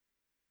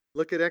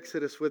 look at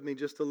Exodus with me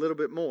just a little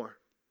bit more.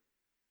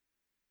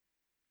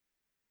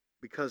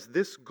 Because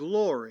this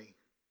glory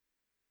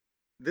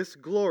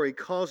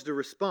caused a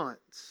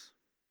response.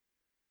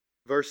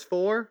 Verse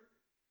 4,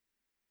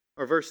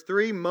 or verse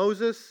 3,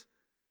 Moses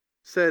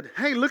said,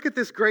 hey, look at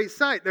this great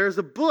sight. There's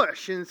a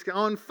bush and it's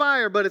on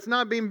fire, but it's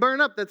not being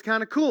burned up. That's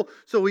kind of cool.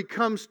 So he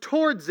comes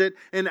towards it,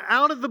 and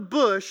out of the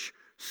bush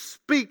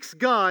speaks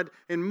God,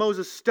 and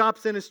Moses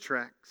stops in his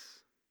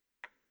tracks.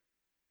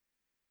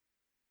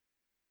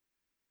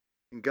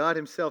 And God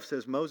Himself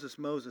says, Moses,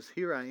 Moses,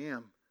 here I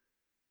am.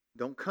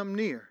 Don't come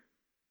near.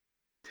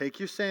 Take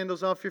your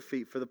sandals off your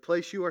feet, for the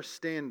place you are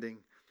standing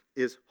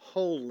is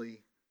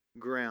holy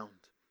ground.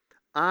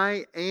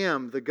 I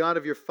am the God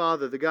of your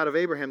father, the God of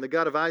Abraham, the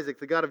God of Isaac,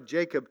 the God of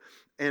Jacob.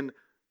 And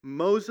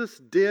Moses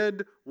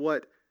did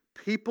what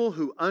people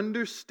who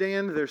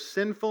understand their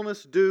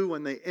sinfulness do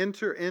when they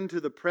enter into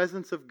the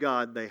presence of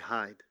God. They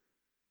hide.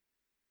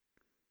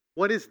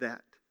 What is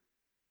that?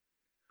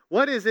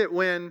 What is it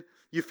when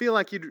you feel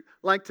like you'd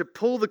like to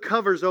pull the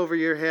covers over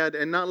your head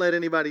and not let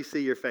anybody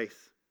see your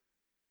face?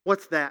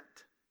 What's that?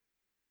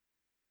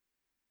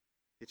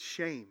 It's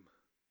shame.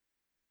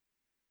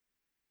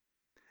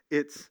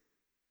 It's,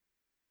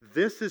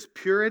 this is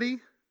purity,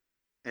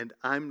 and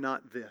I'm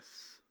not this.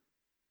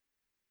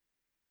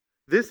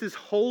 This is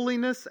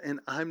holiness, and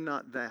I'm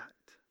not that.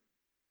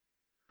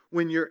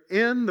 When you're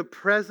in the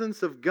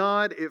presence of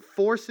God, it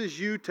forces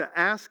you to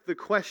ask the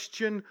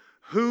question,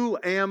 who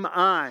am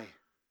I?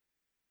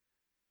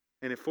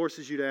 And it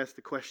forces you to ask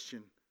the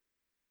question,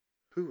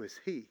 who is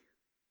He?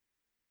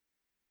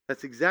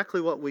 That's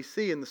exactly what we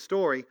see in the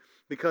story,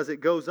 because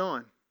it goes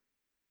on.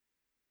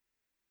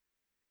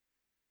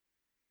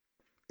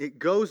 It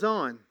goes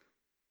on.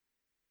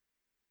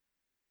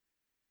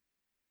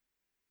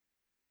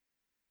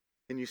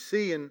 And you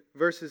see in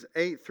verses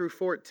 8 through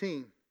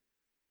 14,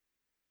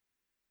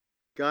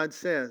 God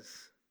says,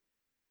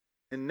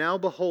 and now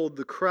behold,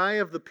 the cry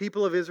of the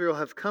people of Israel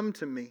have come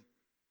to me,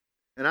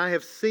 and I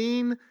have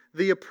seen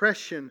the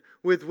oppression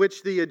with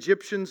which the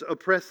Egyptians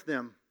oppress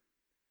them.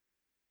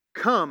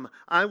 Come,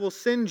 I will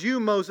send you,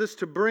 Moses,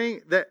 to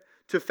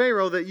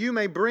Pharaoh, that you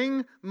may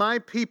bring my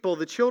people,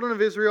 the children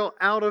of Israel,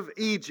 out of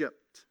Egypt.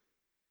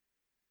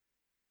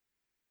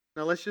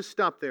 Now let's just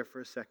stop there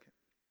for a second.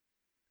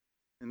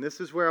 And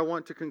this is where I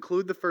want to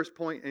conclude the first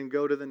point and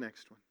go to the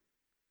next one.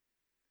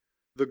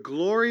 The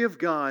glory of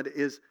God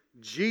is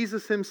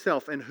Jesus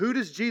Himself. And who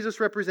does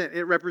Jesus represent?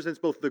 It represents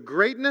both the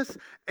greatness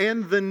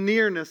and the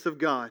nearness of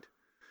God.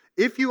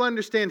 If you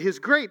understand His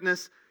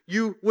greatness,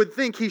 you would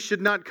think He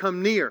should not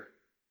come near.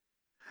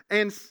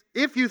 And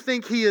if you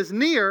think He is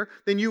near,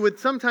 then you would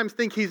sometimes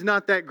think He's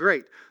not that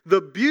great.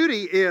 The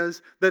beauty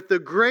is that the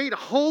great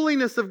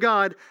holiness of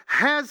God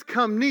has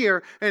come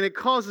near, and it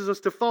causes us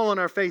to fall on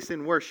our face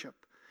in worship.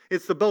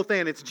 It's the both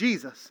and. It's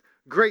Jesus,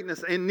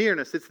 greatness and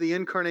nearness. It's the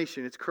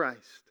incarnation. It's Christ.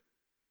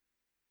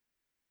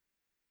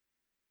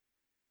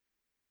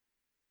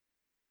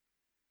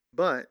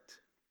 But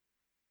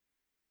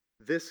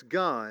this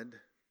God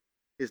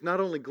is not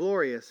only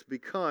glorious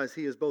because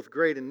He is both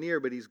great and near,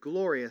 but He's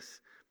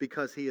glorious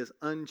because He is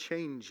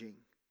unchanging.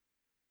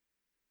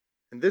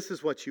 And this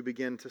is what you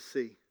begin to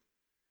see.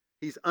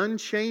 He's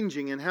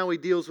unchanging in how He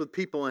deals with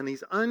people, and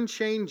He's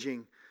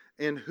unchanging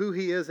in who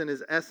He is in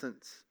His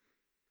essence.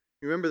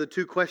 You remember the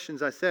two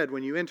questions I said?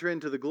 When you enter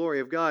into the glory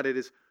of God, it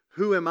is,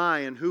 who am I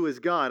and who is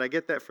God? I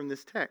get that from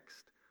this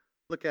text.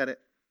 Look at it.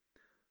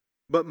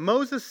 But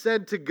Moses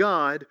said to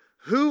God,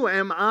 Who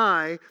am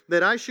I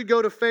that I should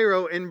go to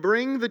Pharaoh and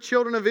bring the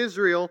children of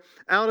Israel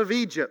out of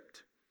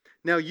Egypt?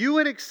 Now you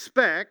would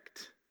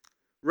expect,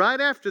 right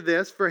after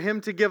this, for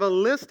him to give a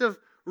list of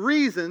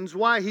reasons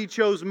why he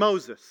chose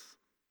Moses.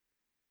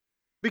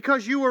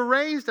 Because you were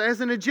raised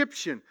as an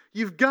Egyptian.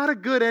 You've got a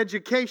good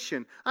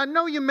education. I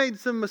know you made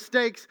some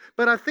mistakes,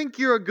 but I think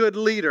you're a good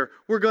leader.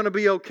 We're going to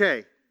be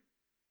okay.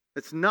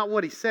 That's not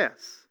what he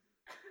says.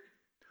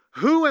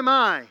 Who am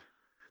I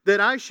that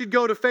I should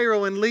go to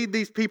Pharaoh and lead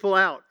these people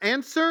out?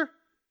 Answer,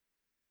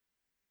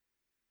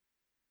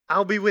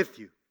 I'll be with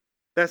you.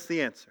 That's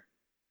the answer.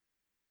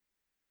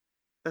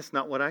 That's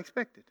not what I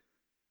expected.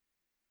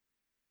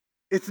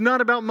 It's not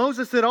about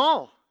Moses at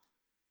all.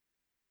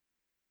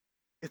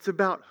 It's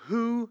about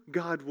who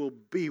God will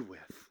be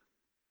with.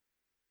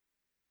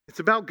 It's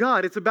about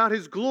God. It's about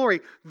His glory.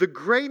 The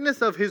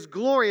greatness of His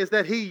glory is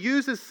that He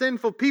uses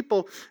sinful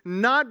people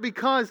not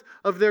because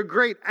of their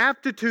great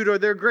aptitude or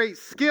their great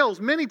skills.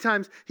 Many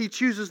times He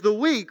chooses the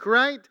weak,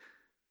 right?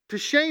 To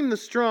shame the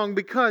strong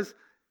because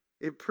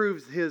it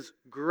proves His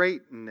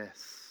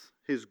greatness,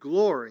 His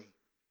glory.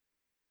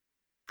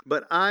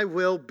 But I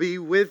will be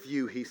with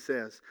you, He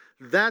says.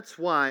 That's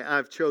why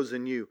I've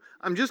chosen you.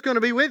 I'm just going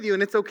to be with you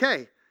and it's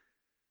okay.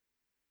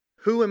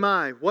 Who am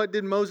I? What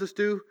did Moses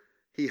do?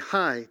 He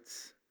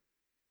hides.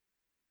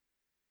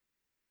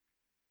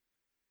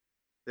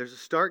 There's a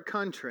stark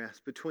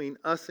contrast between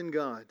us and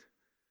God.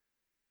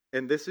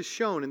 And this is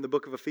shown in the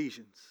book of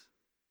Ephesians.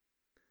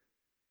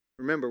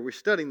 Remember, we're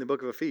studying the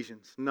book of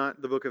Ephesians,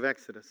 not the book of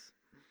Exodus.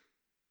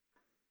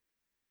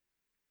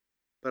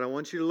 But I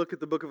want you to look at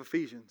the book of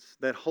Ephesians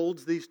that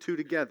holds these two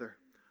together.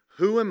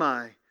 Who am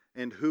I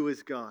and who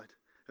is God?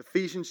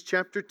 Ephesians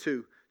chapter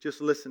 2,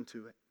 just listen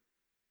to it.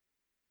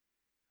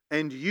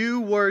 And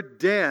you were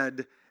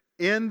dead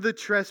in the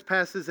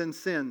trespasses and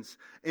sins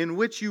in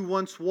which you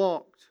once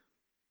walked.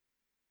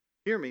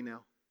 Hear me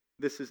now.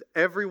 This is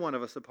every one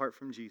of us apart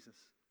from Jesus.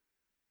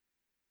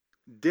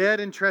 Dead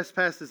in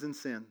trespasses and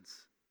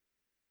sins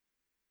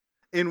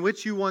in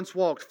which you once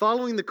walked,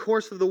 following the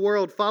course of the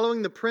world,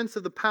 following the prince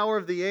of the power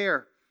of the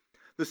air,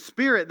 the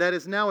spirit that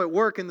is now at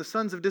work in the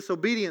sons of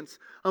disobedience,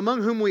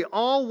 among whom we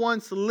all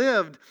once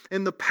lived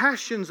in the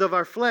passions of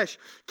our flesh,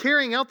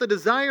 carrying out the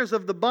desires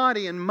of the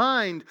body and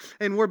mind,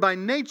 and were by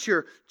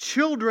nature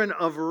children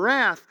of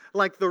wrath,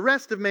 like the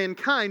rest of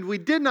mankind. We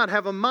did not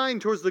have a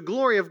mind towards the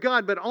glory of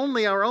God, but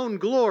only our own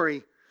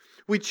glory.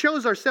 We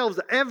chose ourselves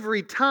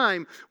every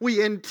time.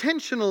 We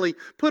intentionally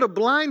put a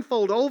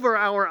blindfold over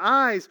our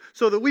eyes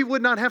so that we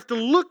would not have to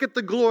look at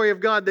the glory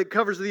of God that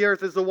covers the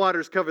earth as the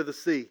waters cover the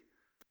sea.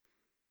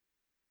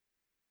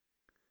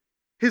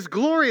 His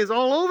glory is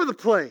all over the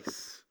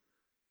place.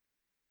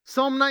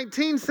 Psalm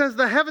 19 says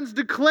the heavens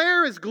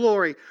declare His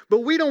glory, but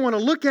we don't want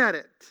to look at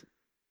it.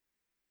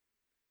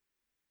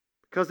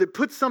 Because it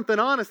puts something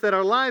on us that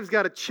our lives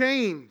got to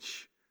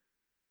change.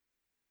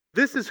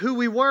 This is who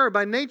we were,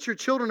 by nature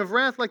children of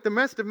wrath like the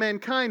rest of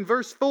mankind.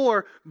 Verse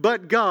 4,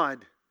 but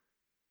God.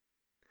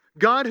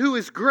 God who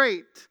is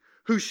great,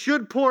 who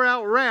should pour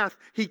out wrath,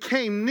 He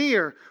came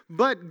near.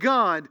 But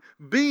God,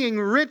 being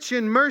rich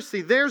in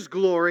mercy, there's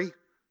glory.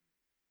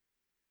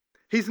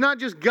 He's not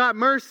just got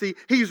mercy,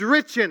 He's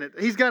rich in it.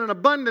 He's got an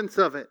abundance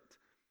of it.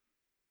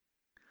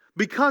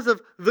 Because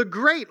of the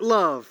great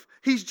love.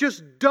 He's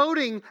just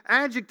doting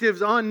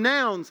adjectives on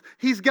nouns.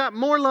 He's got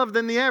more love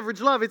than the average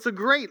love. It's a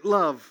great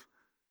love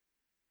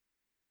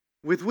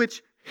with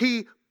which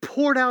He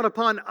poured out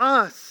upon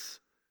us.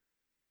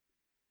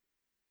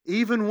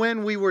 Even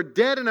when we were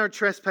dead in our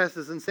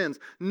trespasses and sins.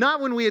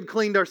 Not when we had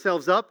cleaned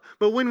ourselves up,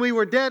 but when we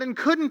were dead and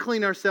couldn't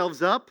clean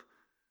ourselves up.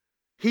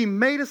 He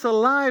made us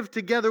alive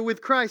together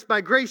with Christ.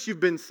 By grace you've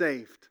been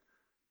saved.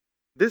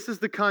 This is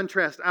the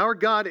contrast. Our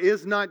God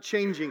is not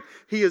changing.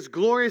 He is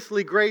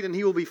gloriously great and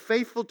He will be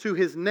faithful to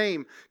His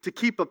name to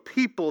keep a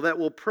people that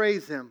will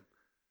praise Him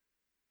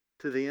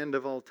to the end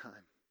of all time.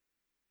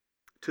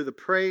 To the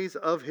praise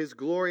of His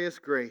glorious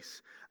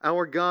grace.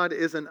 Our God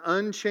is an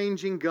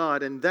unchanging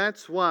God, and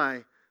that's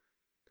why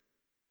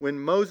when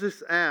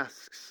Moses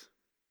asks,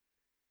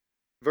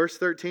 verse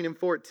 13 and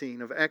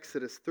 14 of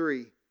Exodus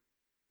 3,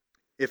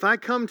 if I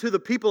come to the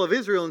people of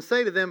Israel and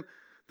say to them,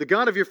 the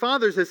God of your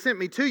fathers has sent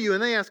me to you,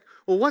 and they ask,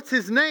 well, what's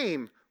His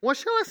name? What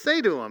shall I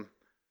say to him?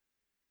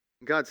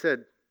 God said,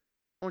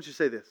 why don't you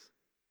say this?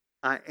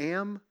 I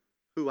am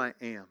who I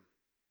am.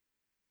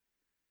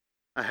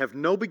 I have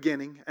no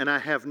beginning and I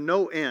have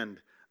no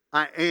end.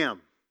 I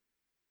am.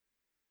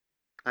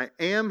 I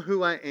am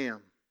who I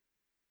am.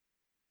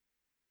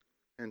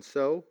 And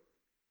so,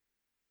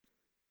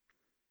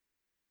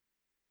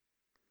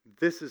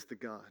 this is the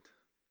God.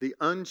 The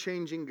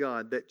unchanging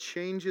God that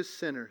changes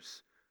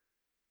sinners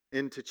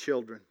into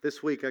children.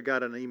 This week I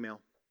got an email.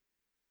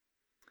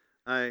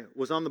 I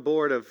was on the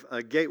board of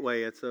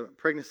Gateway. It's a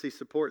pregnancy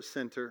support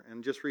center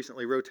and just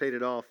recently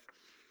rotated off.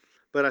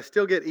 But I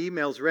still get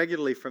emails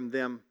regularly from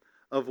them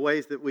of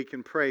ways that we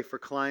can pray for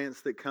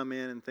clients that come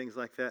in and things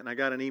like that. And I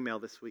got an email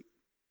this week.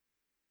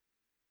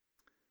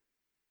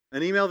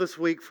 An email this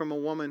week from a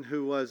woman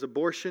who was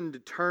abortion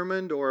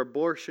determined or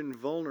abortion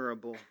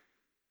vulnerable.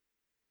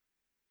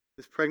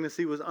 This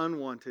pregnancy was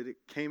unwanted. It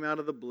came out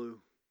of the blue,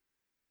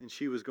 and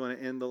she was going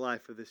to end the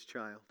life of this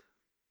child.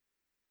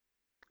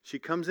 She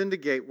comes into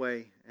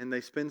Gateway, and they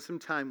spend some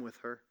time with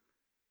her,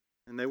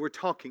 and they were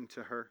talking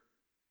to her.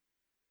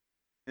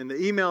 And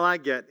the email I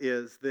get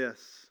is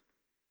this: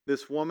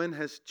 this woman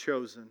has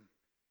chosen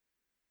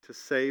to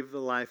save the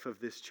life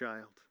of this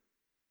child.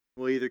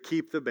 We'll either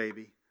keep the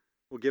baby,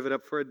 we'll give it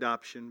up for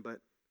adoption, but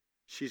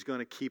she's going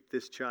to keep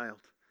this child.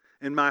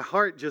 And my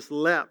heart just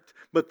leapt,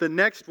 but the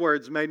next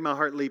words made my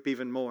heart leap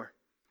even more.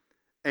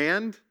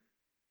 And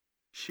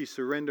she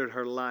surrendered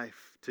her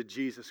life to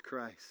Jesus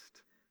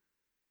Christ.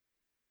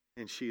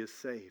 And she is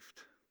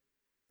saved.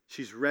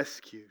 She's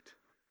rescued.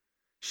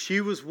 She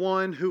was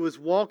one who was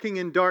walking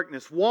in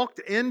darkness, walked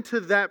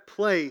into that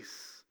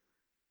place,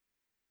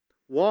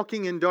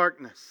 walking in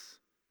darkness,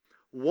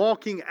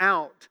 walking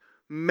out,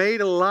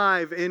 made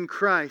alive in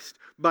Christ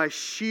by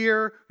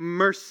sheer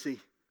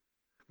mercy,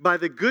 by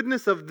the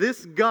goodness of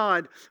this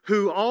God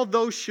who,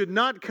 although should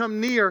not come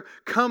near,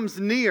 comes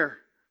near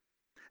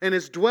and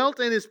has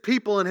dwelt in His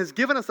people and has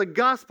given us a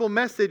gospel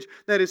message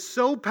that is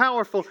so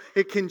powerful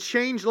it can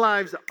change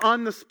lives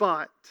on the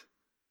spot.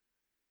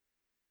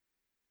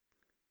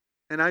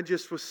 And I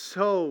just was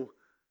so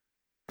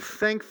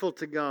thankful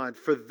to God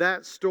for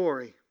that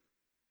story.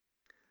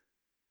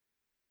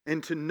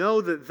 And to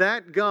know that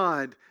that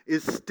God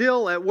is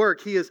still at work.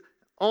 He is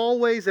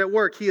always at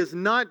work. He is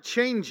not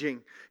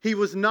changing. He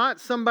was not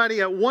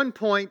somebody at one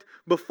point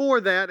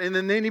before that, and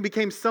then He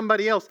became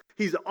somebody else.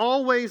 He's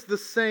always the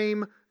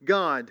same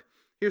God.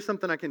 Here's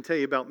something I can tell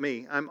you about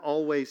me. I'm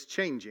always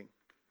changing.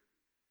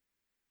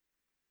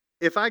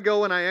 If I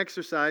go and I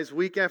exercise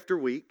week after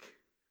week,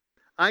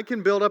 I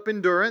can build up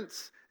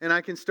endurance and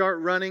I can start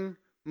running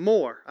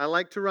more. I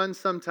like to run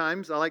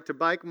sometimes. I like to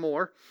bike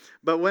more.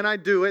 But when I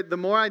do it, the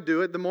more I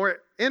do it, the more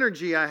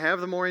energy I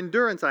have, the more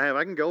endurance I have.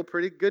 I can go a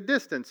pretty good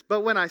distance.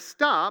 But when I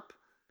stop,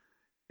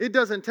 it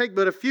doesn't take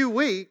but a few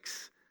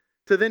weeks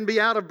to then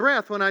be out of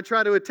breath when I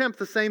try to attempt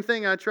the same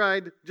thing I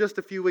tried just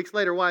a few weeks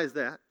later. Why is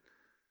that?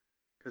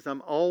 Because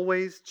I'm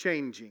always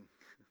changing.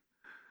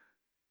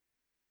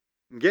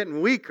 I'm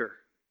getting weaker.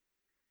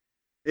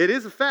 It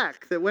is a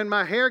fact that when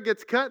my hair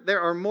gets cut,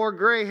 there are more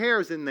gray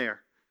hairs in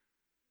there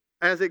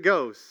as it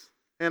goes.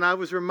 And I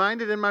was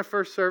reminded in my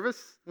first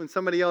service when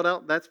somebody yelled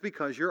out, "That's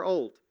because you're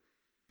old."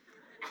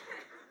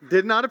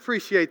 Did not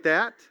appreciate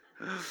that.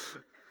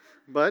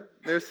 But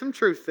there's some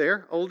truth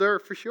there. Older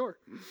for sure.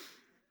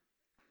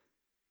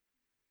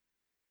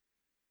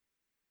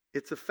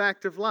 It's a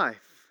fact of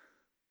life.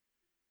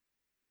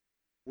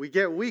 We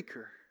get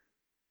weaker.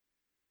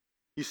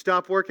 You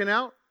stop working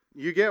out,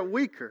 you get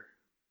weaker.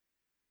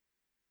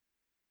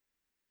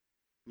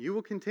 You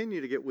will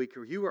continue to get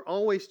weaker. You are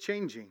always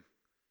changing.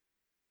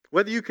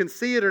 Whether you can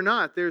see it or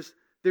not, there's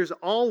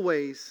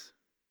always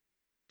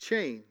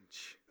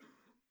change.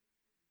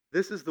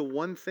 This is the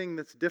one thing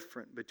that's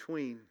different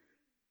between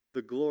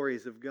the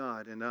glories of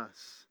God and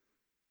us.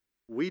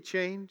 We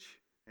change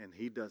and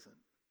He doesn't.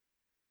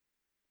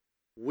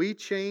 We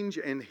change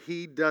and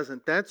He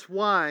doesn't. That's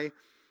why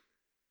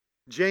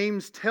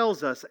James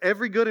tells us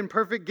every good and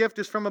perfect gift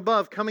is from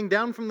above, coming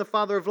down from the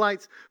Father of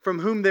lights, from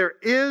whom there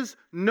is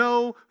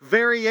no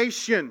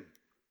variation.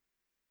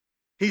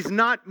 He's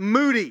not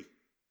moody.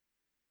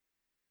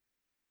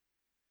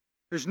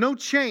 There's no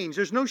change.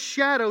 There's no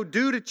shadow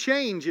due to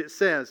change, it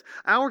says.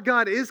 Our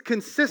God is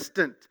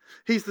consistent.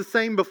 He's the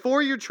same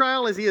before your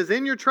trial as He is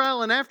in your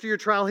trial and after your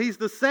trial. He's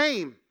the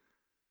same.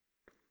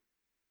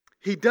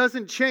 He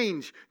doesn't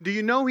change. Do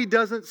you know He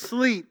doesn't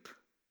sleep?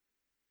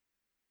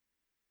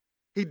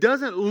 He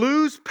doesn't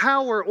lose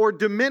power or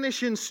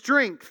diminish in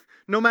strength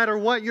no matter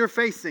what you're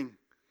facing.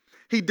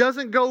 He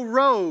doesn't go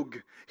rogue.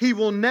 He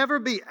will never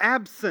be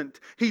absent.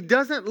 He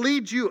doesn't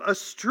lead you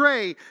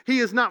astray. He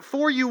is not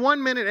for you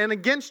one minute and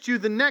against you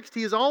the next.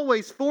 He is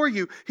always for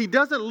you. He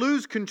doesn't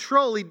lose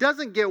control. He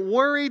doesn't get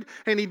worried,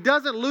 and He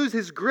doesn't lose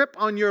His grip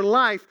on your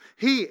life.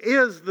 He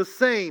is the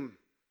same.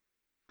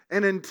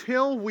 And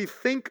until we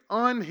think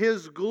on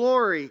His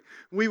glory,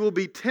 we will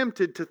be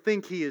tempted to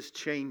think He is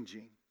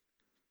changing.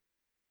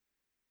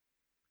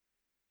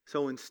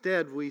 So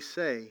instead we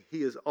say,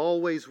 He is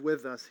always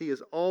with us. He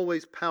is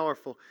always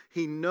powerful.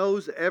 He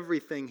knows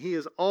everything. He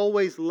is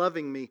always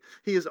loving me.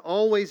 He is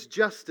always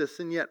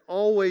justice and yet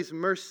always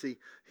mercy.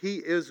 He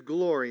is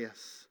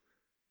glorious.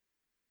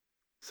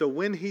 So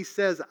when He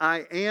says,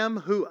 I am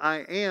who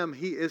I am,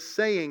 He is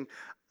saying,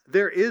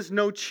 there is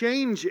no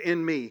change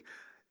in me.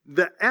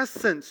 The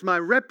essence, my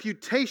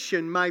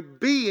reputation, my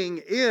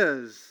being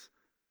is,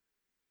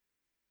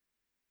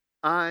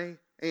 I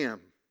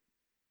am.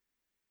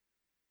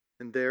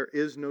 And there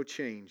is no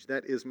change.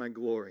 That is my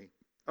glory.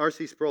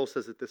 R.C. Sproul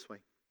says it this way.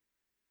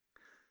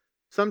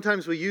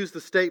 Sometimes we use the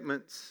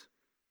statements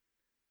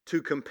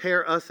to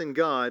compare us and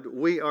God.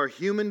 We are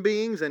human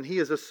beings and He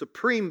is a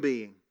supreme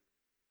being.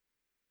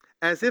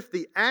 As if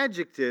the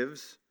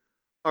adjectives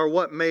are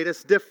what made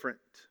us different.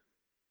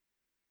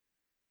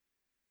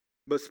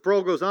 But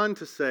Sproul goes on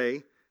to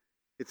say,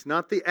 it's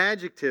not the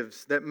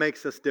adjectives that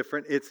makes us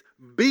different. It's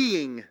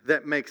being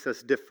that makes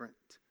us different.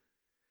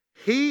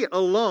 He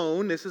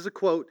alone, this is a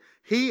quote,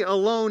 He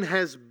alone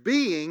has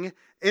being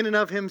in and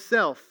of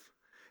Himself.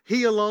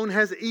 He alone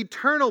has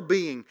eternal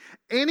being.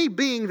 Any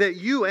being that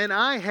you and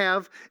I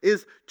have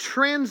is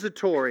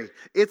transitory.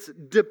 It's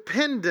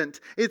dependent.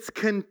 It's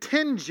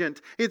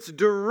contingent. It's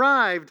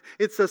derived.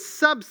 It's a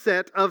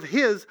subset of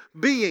His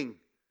being.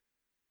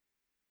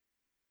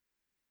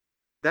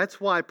 That's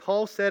why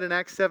Paul said in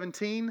Acts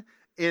 17,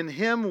 in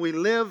Him we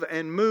live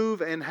and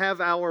move and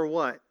have our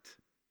what?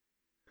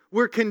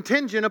 We're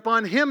contingent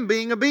upon Him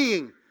being a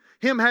being.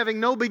 Him having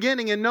no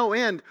beginning and no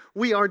end.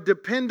 We are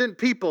dependent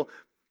people.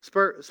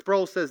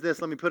 Sproul says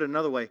this, let me put it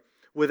another way.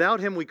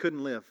 Without Him, we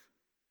couldn't live.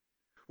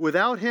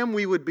 Without Him,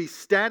 we would be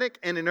static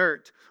and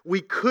inert.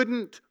 We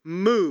couldn't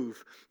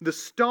move. The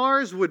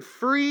stars would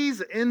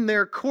freeze in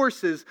their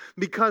courses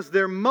because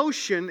their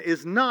motion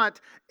is not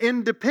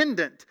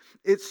independent.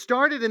 It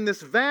started in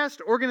this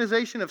vast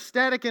organization of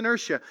static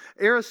inertia.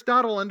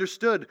 Aristotle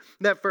understood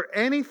that for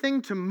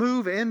anything to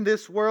move in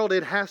this world,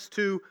 it has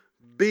to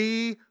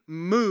be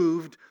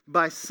moved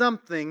by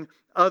something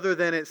other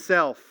than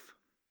itself.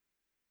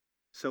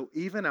 So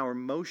even our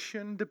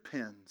motion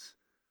depends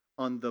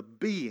on the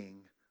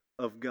being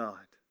of God.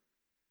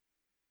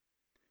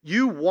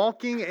 You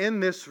walking in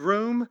this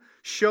room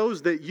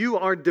shows that you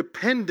are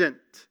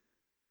dependent.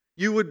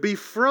 You would be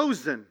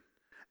frozen,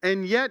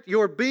 and yet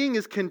your being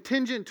is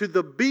contingent to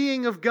the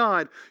being of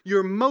God.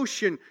 Your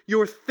motion,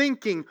 your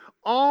thinking,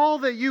 all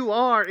that you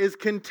are is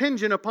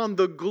contingent upon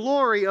the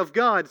glory of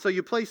God. So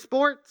you play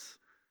sports?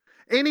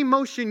 Any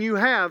motion you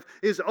have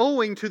is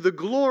owing to the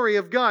glory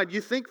of God.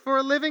 You think for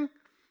a living?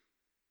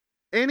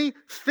 Any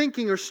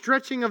thinking or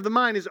stretching of the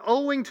mind is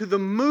owing to the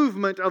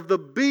movement of the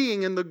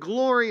being and the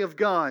glory of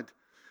God.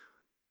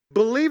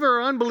 Believer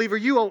or unbeliever,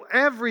 you owe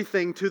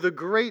everything to the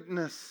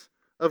greatness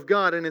of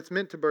God, and it's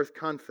meant to birth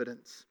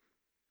confidence.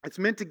 It's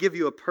meant to give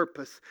you a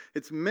purpose.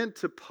 It's meant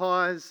to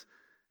pause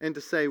and to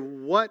say,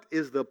 what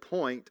is the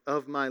point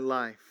of my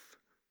life?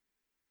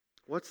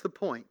 What's the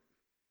point?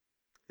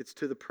 It's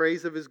to the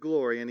praise of His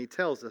glory, and He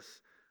tells us,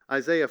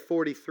 Isaiah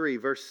 43,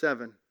 verse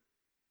 7,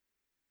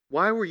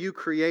 why were you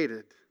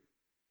created?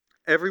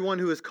 Everyone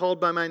who is called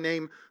by my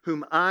name,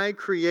 whom I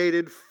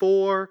created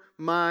for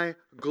my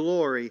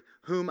glory,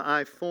 whom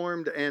I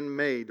formed and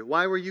made.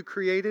 Why were you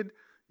created?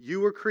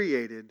 You were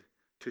created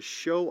to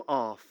show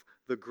off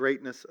the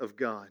greatness of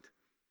God.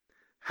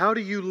 How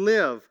do you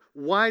live?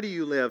 Why do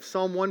you live?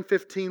 Psalm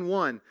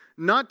 115:1.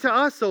 Not to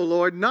us, O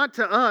Lord, not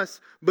to us,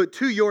 but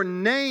to your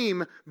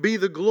name be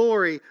the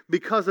glory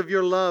because of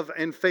your love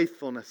and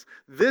faithfulness.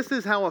 This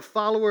is how a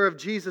follower of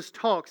Jesus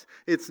talks.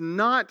 It's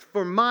not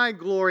for my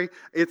glory,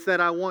 it's that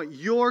I want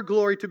your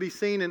glory to be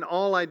seen in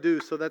all I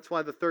do. So that's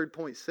why the third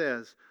point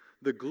says,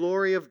 the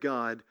glory of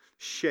God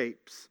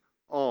shapes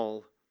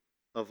all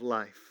of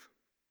life.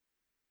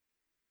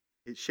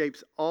 It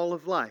shapes all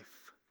of life.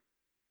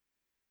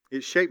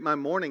 It shaped my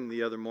morning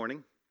the other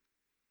morning.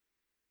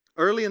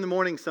 Early in the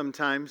morning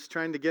sometimes,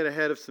 trying to get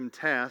ahead of some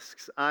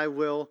tasks, I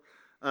will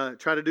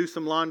try to do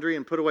some laundry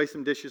and put away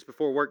some dishes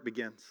before work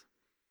begins.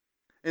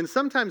 And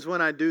sometimes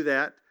when I do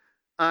that,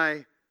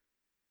 I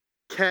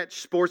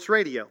catch sports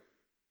radio.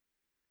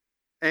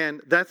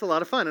 And that's a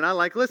lot of fun, and I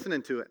like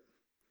listening to it.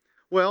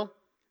 Well,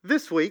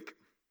 this week,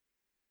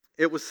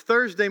 it was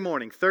Thursday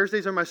morning.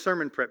 Thursdays are my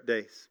sermon prep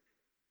days.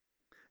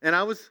 And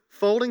I was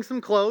folding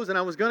some clothes, and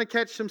I was going to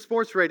catch some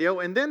sports radio,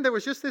 and then there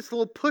was just this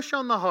little push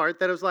on the heart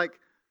that was like,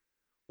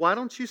 why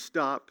don't you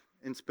stop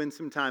and spend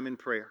some time in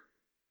prayer?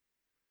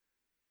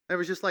 There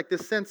was just like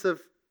this sense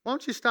of, why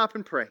don't you stop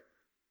and pray?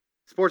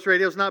 Sports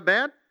radio's not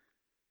bad.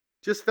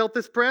 Just felt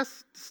this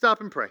press to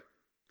stop and pray.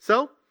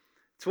 So,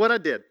 it's what I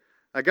did.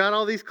 I got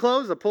all these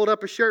clothes, I pulled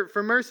up a shirt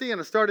for Mercy, and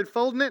I started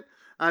folding it.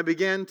 I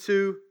began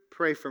to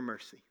pray for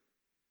Mercy,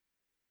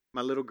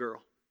 my little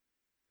girl.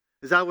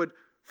 As I would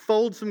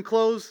fold some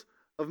clothes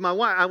of my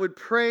wife, I would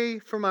pray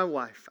for my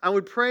wife. I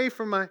would pray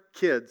for my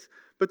kids.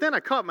 But then I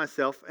caught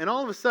myself, and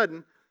all of a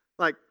sudden,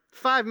 like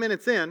 5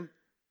 minutes in,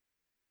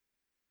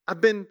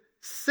 I've been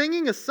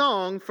singing a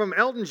song from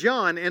Elton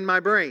John in my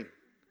brain.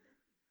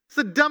 It's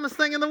the dumbest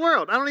thing in the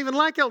world. I don't even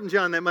like Elton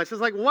John that much.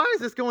 It's like, why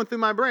is this going through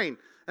my brain?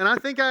 And I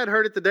think I had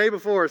heard it the day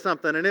before or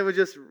something, and it was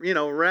just,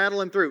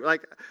 rattling through.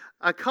 Like,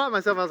 I caught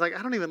myself, I was like,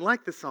 I don't even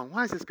like this song.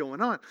 Why is this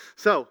going on?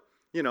 So,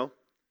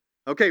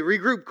 okay,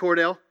 regroup,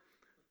 Cordell.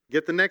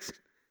 Get the next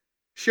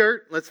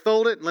shirt, let's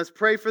fold it, and let's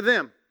pray for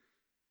them.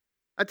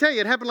 I tell you,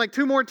 it happened like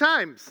 2 more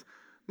times.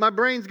 My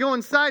brain's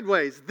going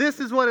sideways. This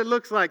is what it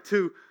looks like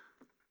to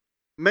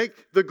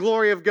make the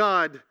glory of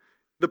God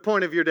the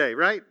point of your day,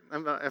 right?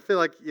 I feel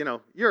like,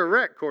 you're a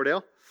wreck,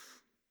 Cordell.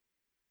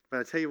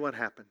 But I tell you what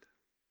happened.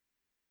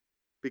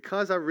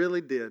 Because I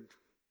really did,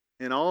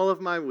 in all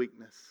of my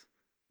weakness,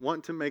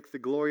 want to make the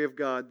glory of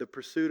God the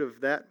pursuit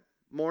of that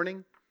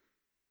morning,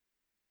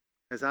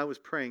 as I was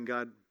praying,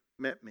 God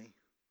met me.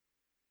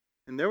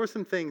 And there were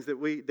some things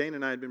that Dana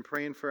and I had been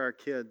praying for our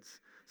kids,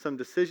 some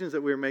decisions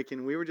that we were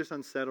making. We were just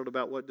unsettled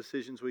about what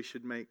decisions we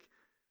should make.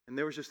 And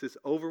there was just this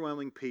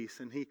overwhelming peace.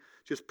 And He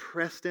just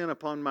pressed in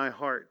upon my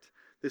heart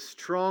this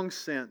strong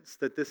sense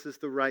that this is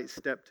the right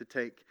step to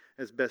take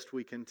as best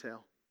we can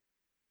tell.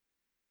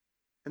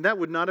 And that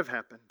would not have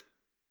happened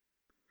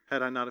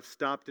had I not have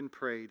stopped and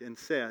prayed and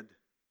said,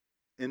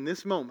 in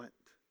this moment,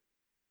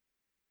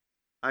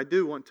 I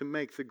do want to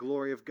make the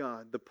glory of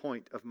God the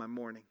point of my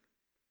mourning.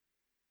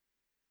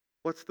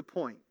 What's the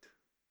point?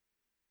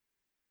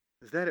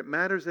 Is that it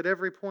matters at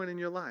every point in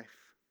your life.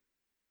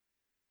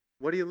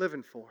 What are you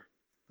living for?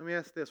 Let me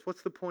ask this.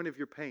 What's the point of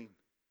your pain?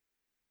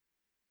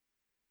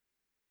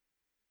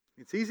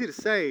 It's easy to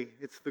say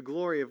it's the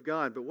glory of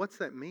God, but what's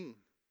that mean?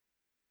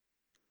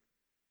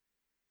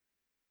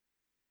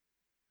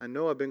 I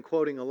know I've been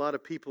quoting a lot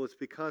of people. It's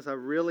because I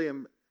really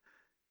am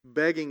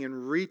begging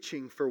and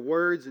reaching for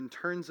words and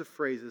turns of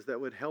phrases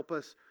that would help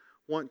us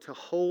want to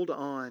hold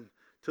on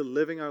to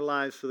living our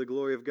lives for the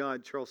glory of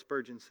God. Charles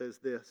Spurgeon says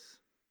this.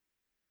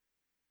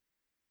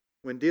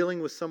 When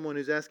dealing with someone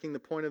who's asking the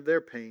point of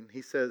their pain,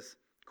 he says,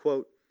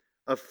 quote,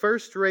 "A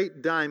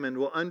first-rate diamond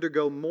will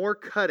undergo more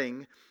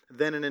cutting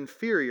than an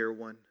inferior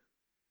one.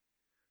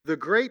 The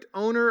great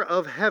owner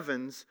of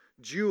heaven's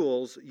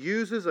jewels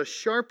uses a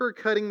sharper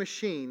cutting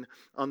machine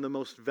on the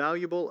most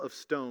valuable of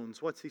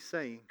stones." What's he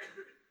saying?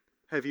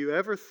 Have you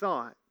ever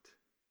thought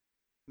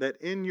that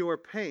in your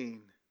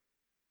pain,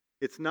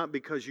 it's not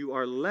because you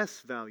are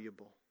less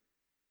valuable,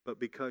 but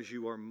because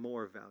you are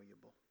more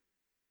valuable?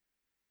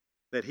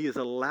 That He is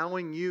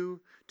allowing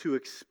you to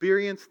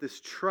experience this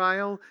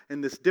trial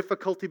and this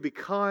difficulty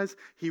because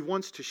He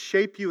wants to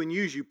shape you and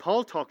use you.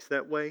 Paul talks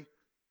that way.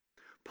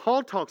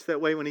 Paul talks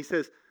that way when he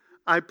says,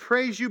 I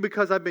praise you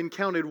because I've been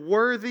counted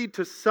worthy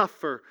to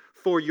suffer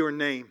for your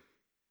name.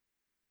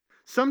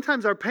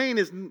 Sometimes our pain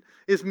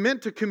is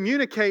meant to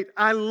communicate,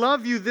 I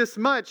love you this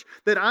much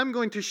that I'm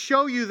going to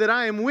show you that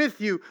I am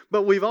with you.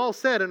 But we've all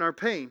said in our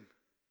pain,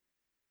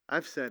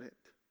 I've said it,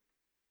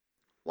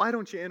 why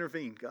don't you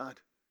intervene, God?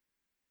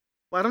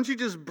 Why don't you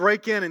just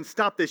break in and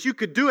stop this? You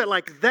could do it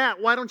like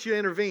that. Why don't you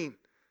intervene?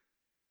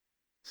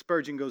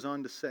 Spurgeon goes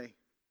on to say,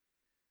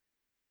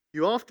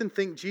 you often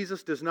think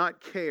Jesus does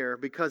not care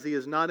because He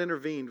has not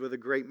intervened with a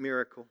great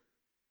miracle.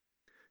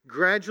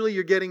 Gradually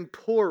you're getting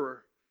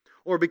poorer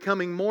or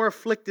becoming more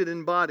afflicted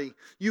in body.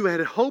 You had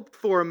hoped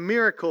for a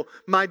miracle.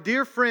 My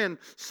dear friend,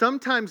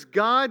 sometimes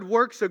God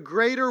works a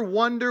greater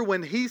wonder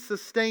when He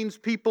sustains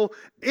people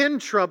in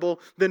trouble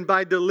than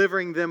by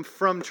delivering them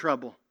from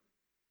trouble.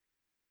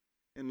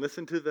 And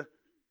listen to the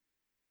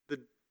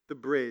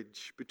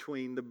bridge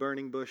between the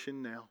burning bush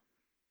and now.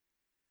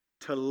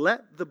 To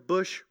let the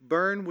bush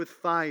burn with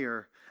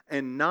fire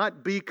and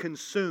not be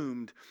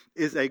consumed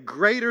is a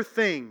greater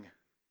thing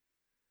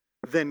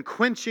than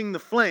quenching the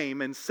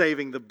flame and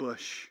saving the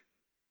bush.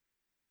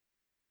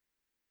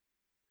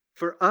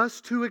 For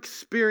us to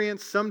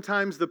experience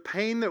sometimes the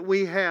pain that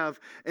we have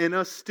and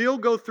us still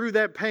go through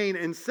that pain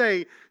and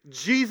say,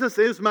 Jesus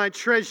is my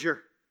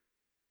treasure.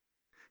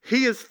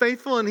 He is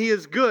faithful and He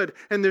is good.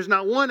 And there's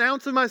not 1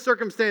 ounce of my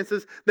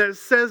circumstances that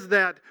says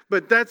that,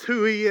 but that's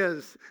who He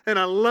is. And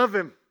I love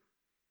Him.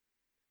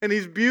 And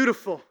He's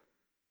beautiful.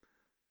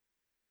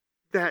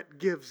 That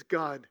gives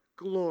God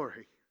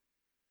glory.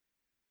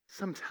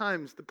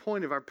 Sometimes the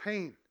point of our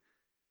pain,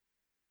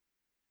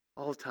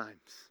 all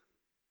times,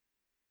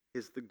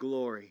 is the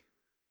glory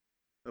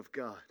of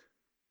God.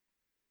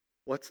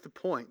 What's the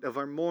point of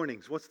our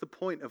mournings? What's the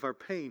point of our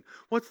pain?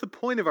 What's the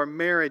point of our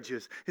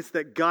marriages? It's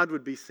that God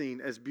would be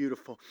seen as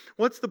beautiful.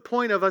 What's the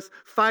point of us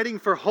fighting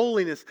for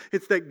holiness?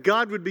 It's that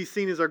God would be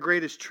seen as our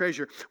greatest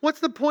treasure.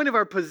 What's the point of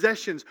our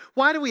possessions?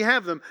 Why do we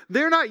have them?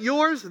 They're not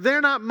yours.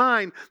 They're not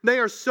mine. They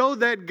are so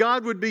that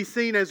God would be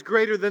seen as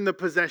greater than the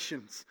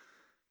possessions.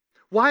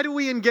 Why do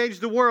we engage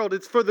the world?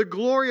 It's for the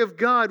glory of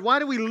God. Why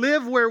do we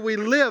live where we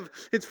live?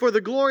 It's for the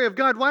glory of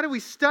God. Why do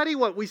we study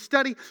what we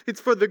study? It's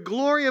for the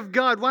glory of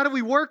God. Why do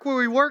we work where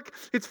we work?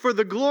 It's for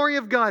the glory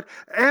of God.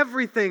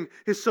 Everything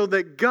is so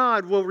that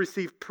God will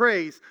receive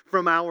praise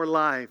from our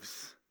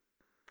lives.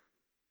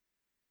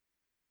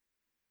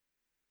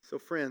 So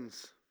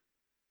friends,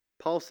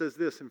 Paul says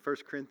this in 1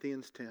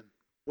 Corinthians 10.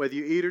 Whether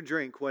you eat or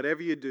drink,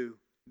 whatever you do,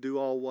 do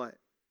all what?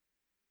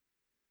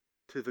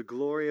 To the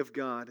glory of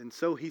God. And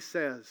so he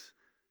says,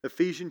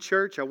 Ephesian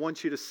church, I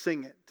want you to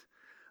sing it.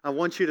 I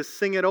want you to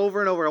sing it over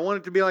and over. I want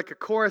it to be like a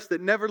chorus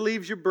that never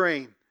leaves your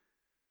brain.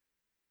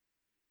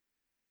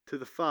 To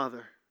the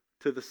Father,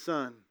 to the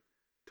Son,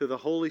 to the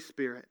Holy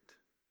Spirit,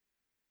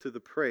 to the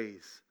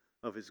praise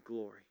of His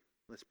glory.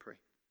 Let's pray.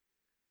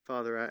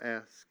 Father, I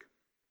ask.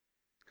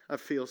 I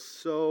feel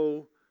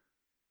so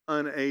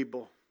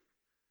unable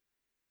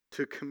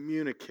to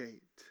communicate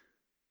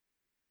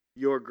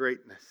your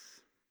greatness.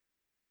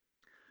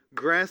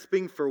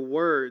 Grasping for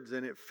words,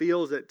 and it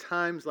feels at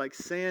times like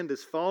sand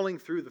is falling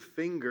through the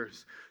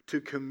fingers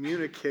to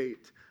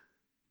communicate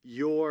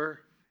your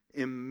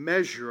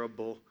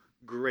immeasurable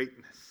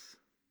greatness.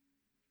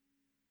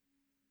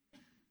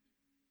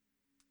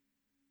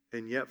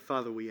 And yet,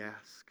 Father, we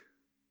ask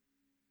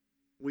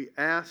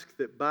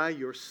that by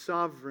your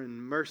sovereign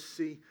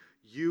mercy,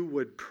 you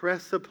would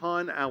press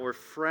upon our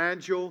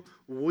fragile,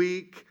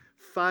 weak,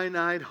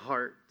 finite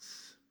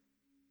hearts.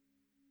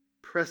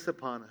 Press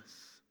upon us.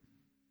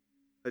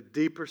 a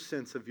deeper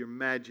sense of your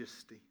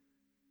majesty,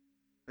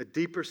 a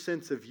deeper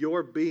sense of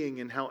your being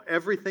and how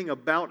everything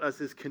about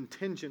us is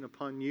contingent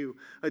upon you,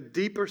 a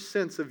deeper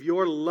sense of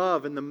your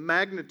love and the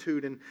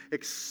magnitude and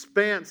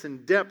expanse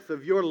and depth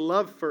of your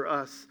love for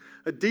us,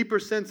 a deeper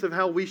sense of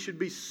how we should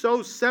be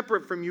so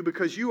separate from you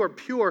because you are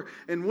pure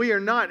and we are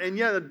not, and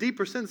yet a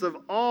deeper sense of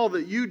all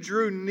that you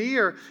drew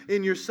near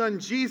in your Son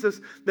Jesus,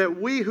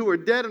 that we who are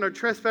dead in our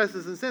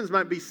trespasses and sins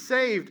might be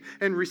saved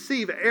and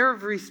receive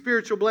every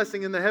spiritual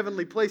blessing in the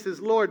heavenly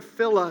places. Lord,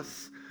 fill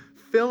us.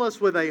 Fill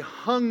us with a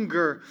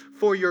hunger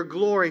for your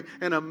glory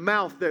and a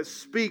mouth that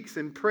speaks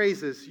and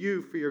praises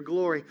you for your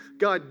glory.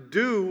 God,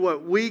 do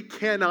what we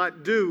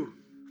cannot do.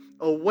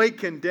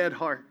 Awaken dead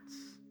hearts.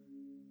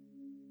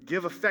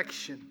 Give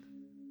affection.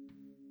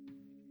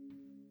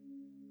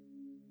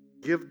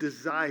 Give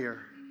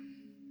desire.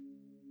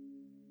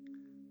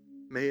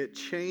 May it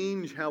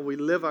change how we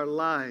live our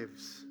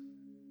lives.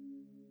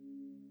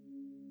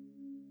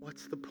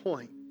 What's the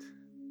point?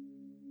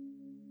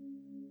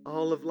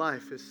 All of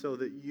life is so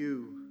that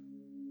you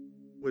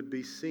would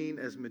be seen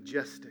as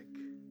majestic.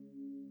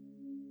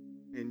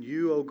 And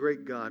you, O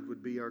great God,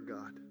 would be our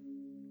God.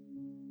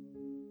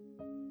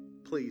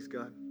 Please,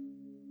 God,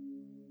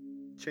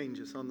 change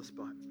us on the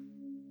spot.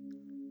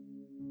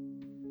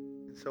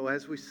 And so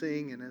as we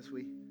sing and as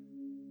we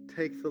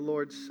take the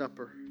Lord's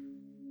Supper,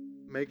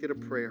 make it a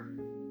prayer.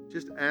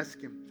 Just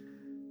ask Him.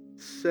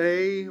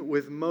 Say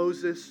with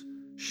Moses,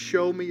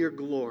 show me your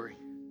glory.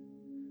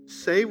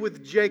 Say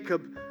with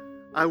Jacob,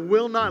 I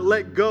will not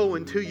let go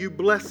until you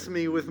bless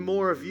me with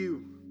more of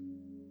you.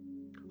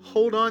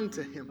 Hold on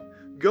to Him.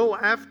 Go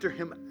after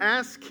Him.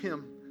 Ask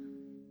Him.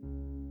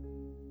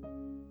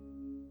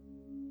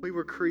 We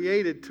were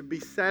created to be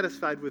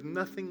satisfied with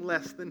nothing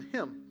less than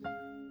Him.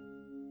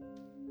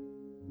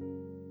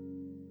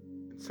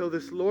 And so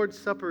this Lord's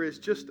Supper is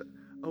just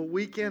a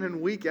week in and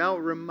week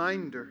out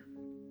reminder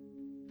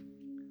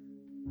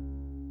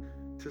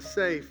to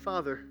say,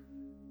 Father,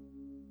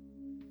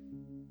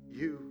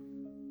 you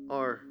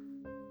are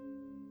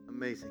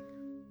amazing.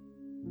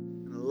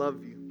 And I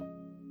love you.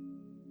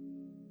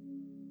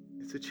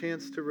 It's a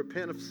chance to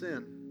repent of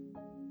sin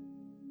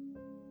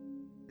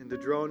and to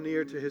draw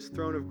near to His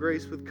throne of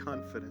grace with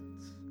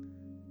confidence.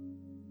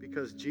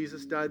 Because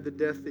Jesus died the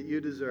death that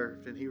you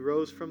deserved, and He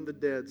rose from the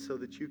dead so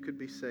that you could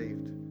be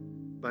saved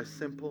by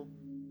simple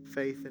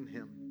faith in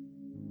Him.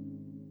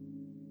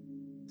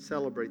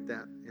 Celebrate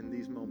that in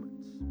these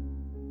moments.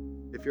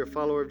 If you're a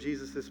follower of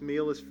Jesus, this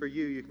meal is for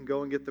you. You can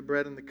go and get the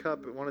bread and the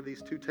cup at one of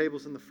these two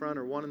tables in the front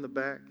or one in the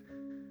back.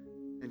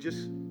 And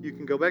you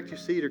can go back to your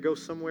seat or go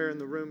somewhere in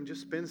the room.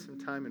 Just spend some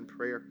time in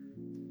prayer.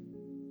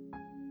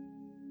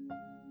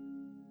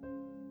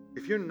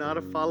 If you're not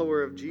a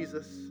follower of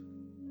Jesus,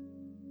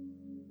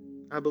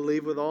 I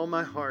believe with all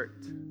my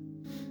heart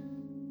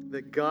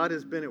that God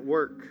has been at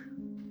work.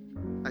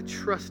 I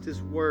trust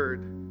His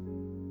word.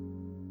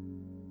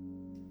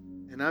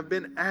 And I've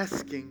been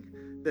asking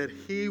that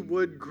He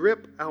would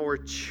grip our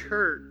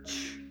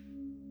church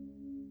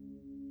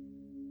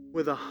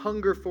with a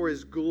hunger for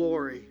His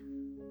glory.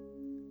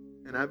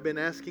 And I've been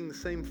asking the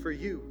same for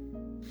you,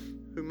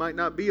 who might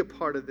not be a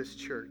part of this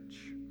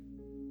church.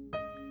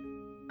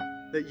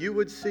 That you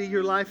would see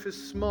your life as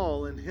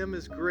small and Him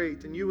as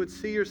great, and you would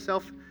see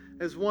yourself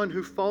as one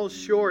who falls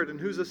short and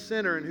who's a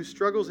sinner and who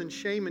struggles in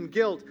shame and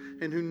guilt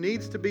and who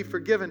needs to be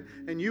forgiven.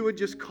 And you would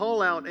just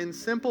call out in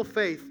simple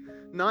faith,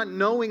 not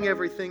knowing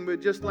everything,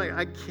 but just like,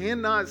 I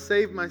cannot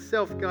save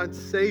myself. God,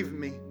 save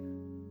me.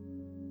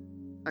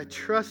 I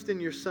trust in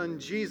your Son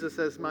Jesus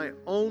as my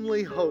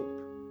only hope.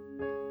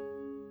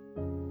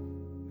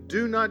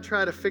 Do not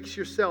try to fix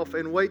yourself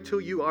and wait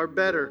till you are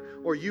better,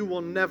 or you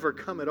will never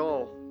come at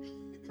all.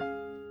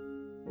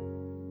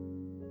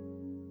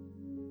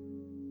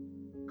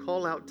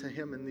 Call out to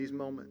Him in these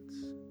moments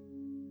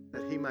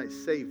that He might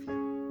save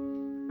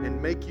you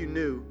and make you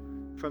new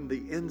from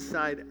the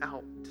inside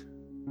out.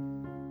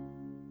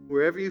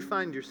 Wherever you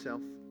find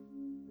yourself,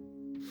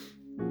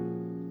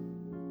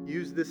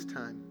 use this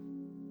time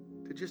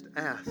to just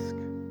ask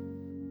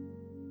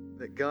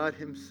that God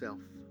Himself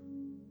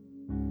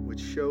would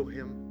show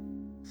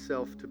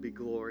Himself to be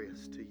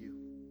glorious to you.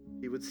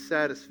 He would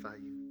satisfy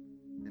you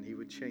and He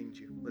would change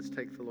you. Let's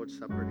take the Lord's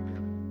Supper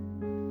together.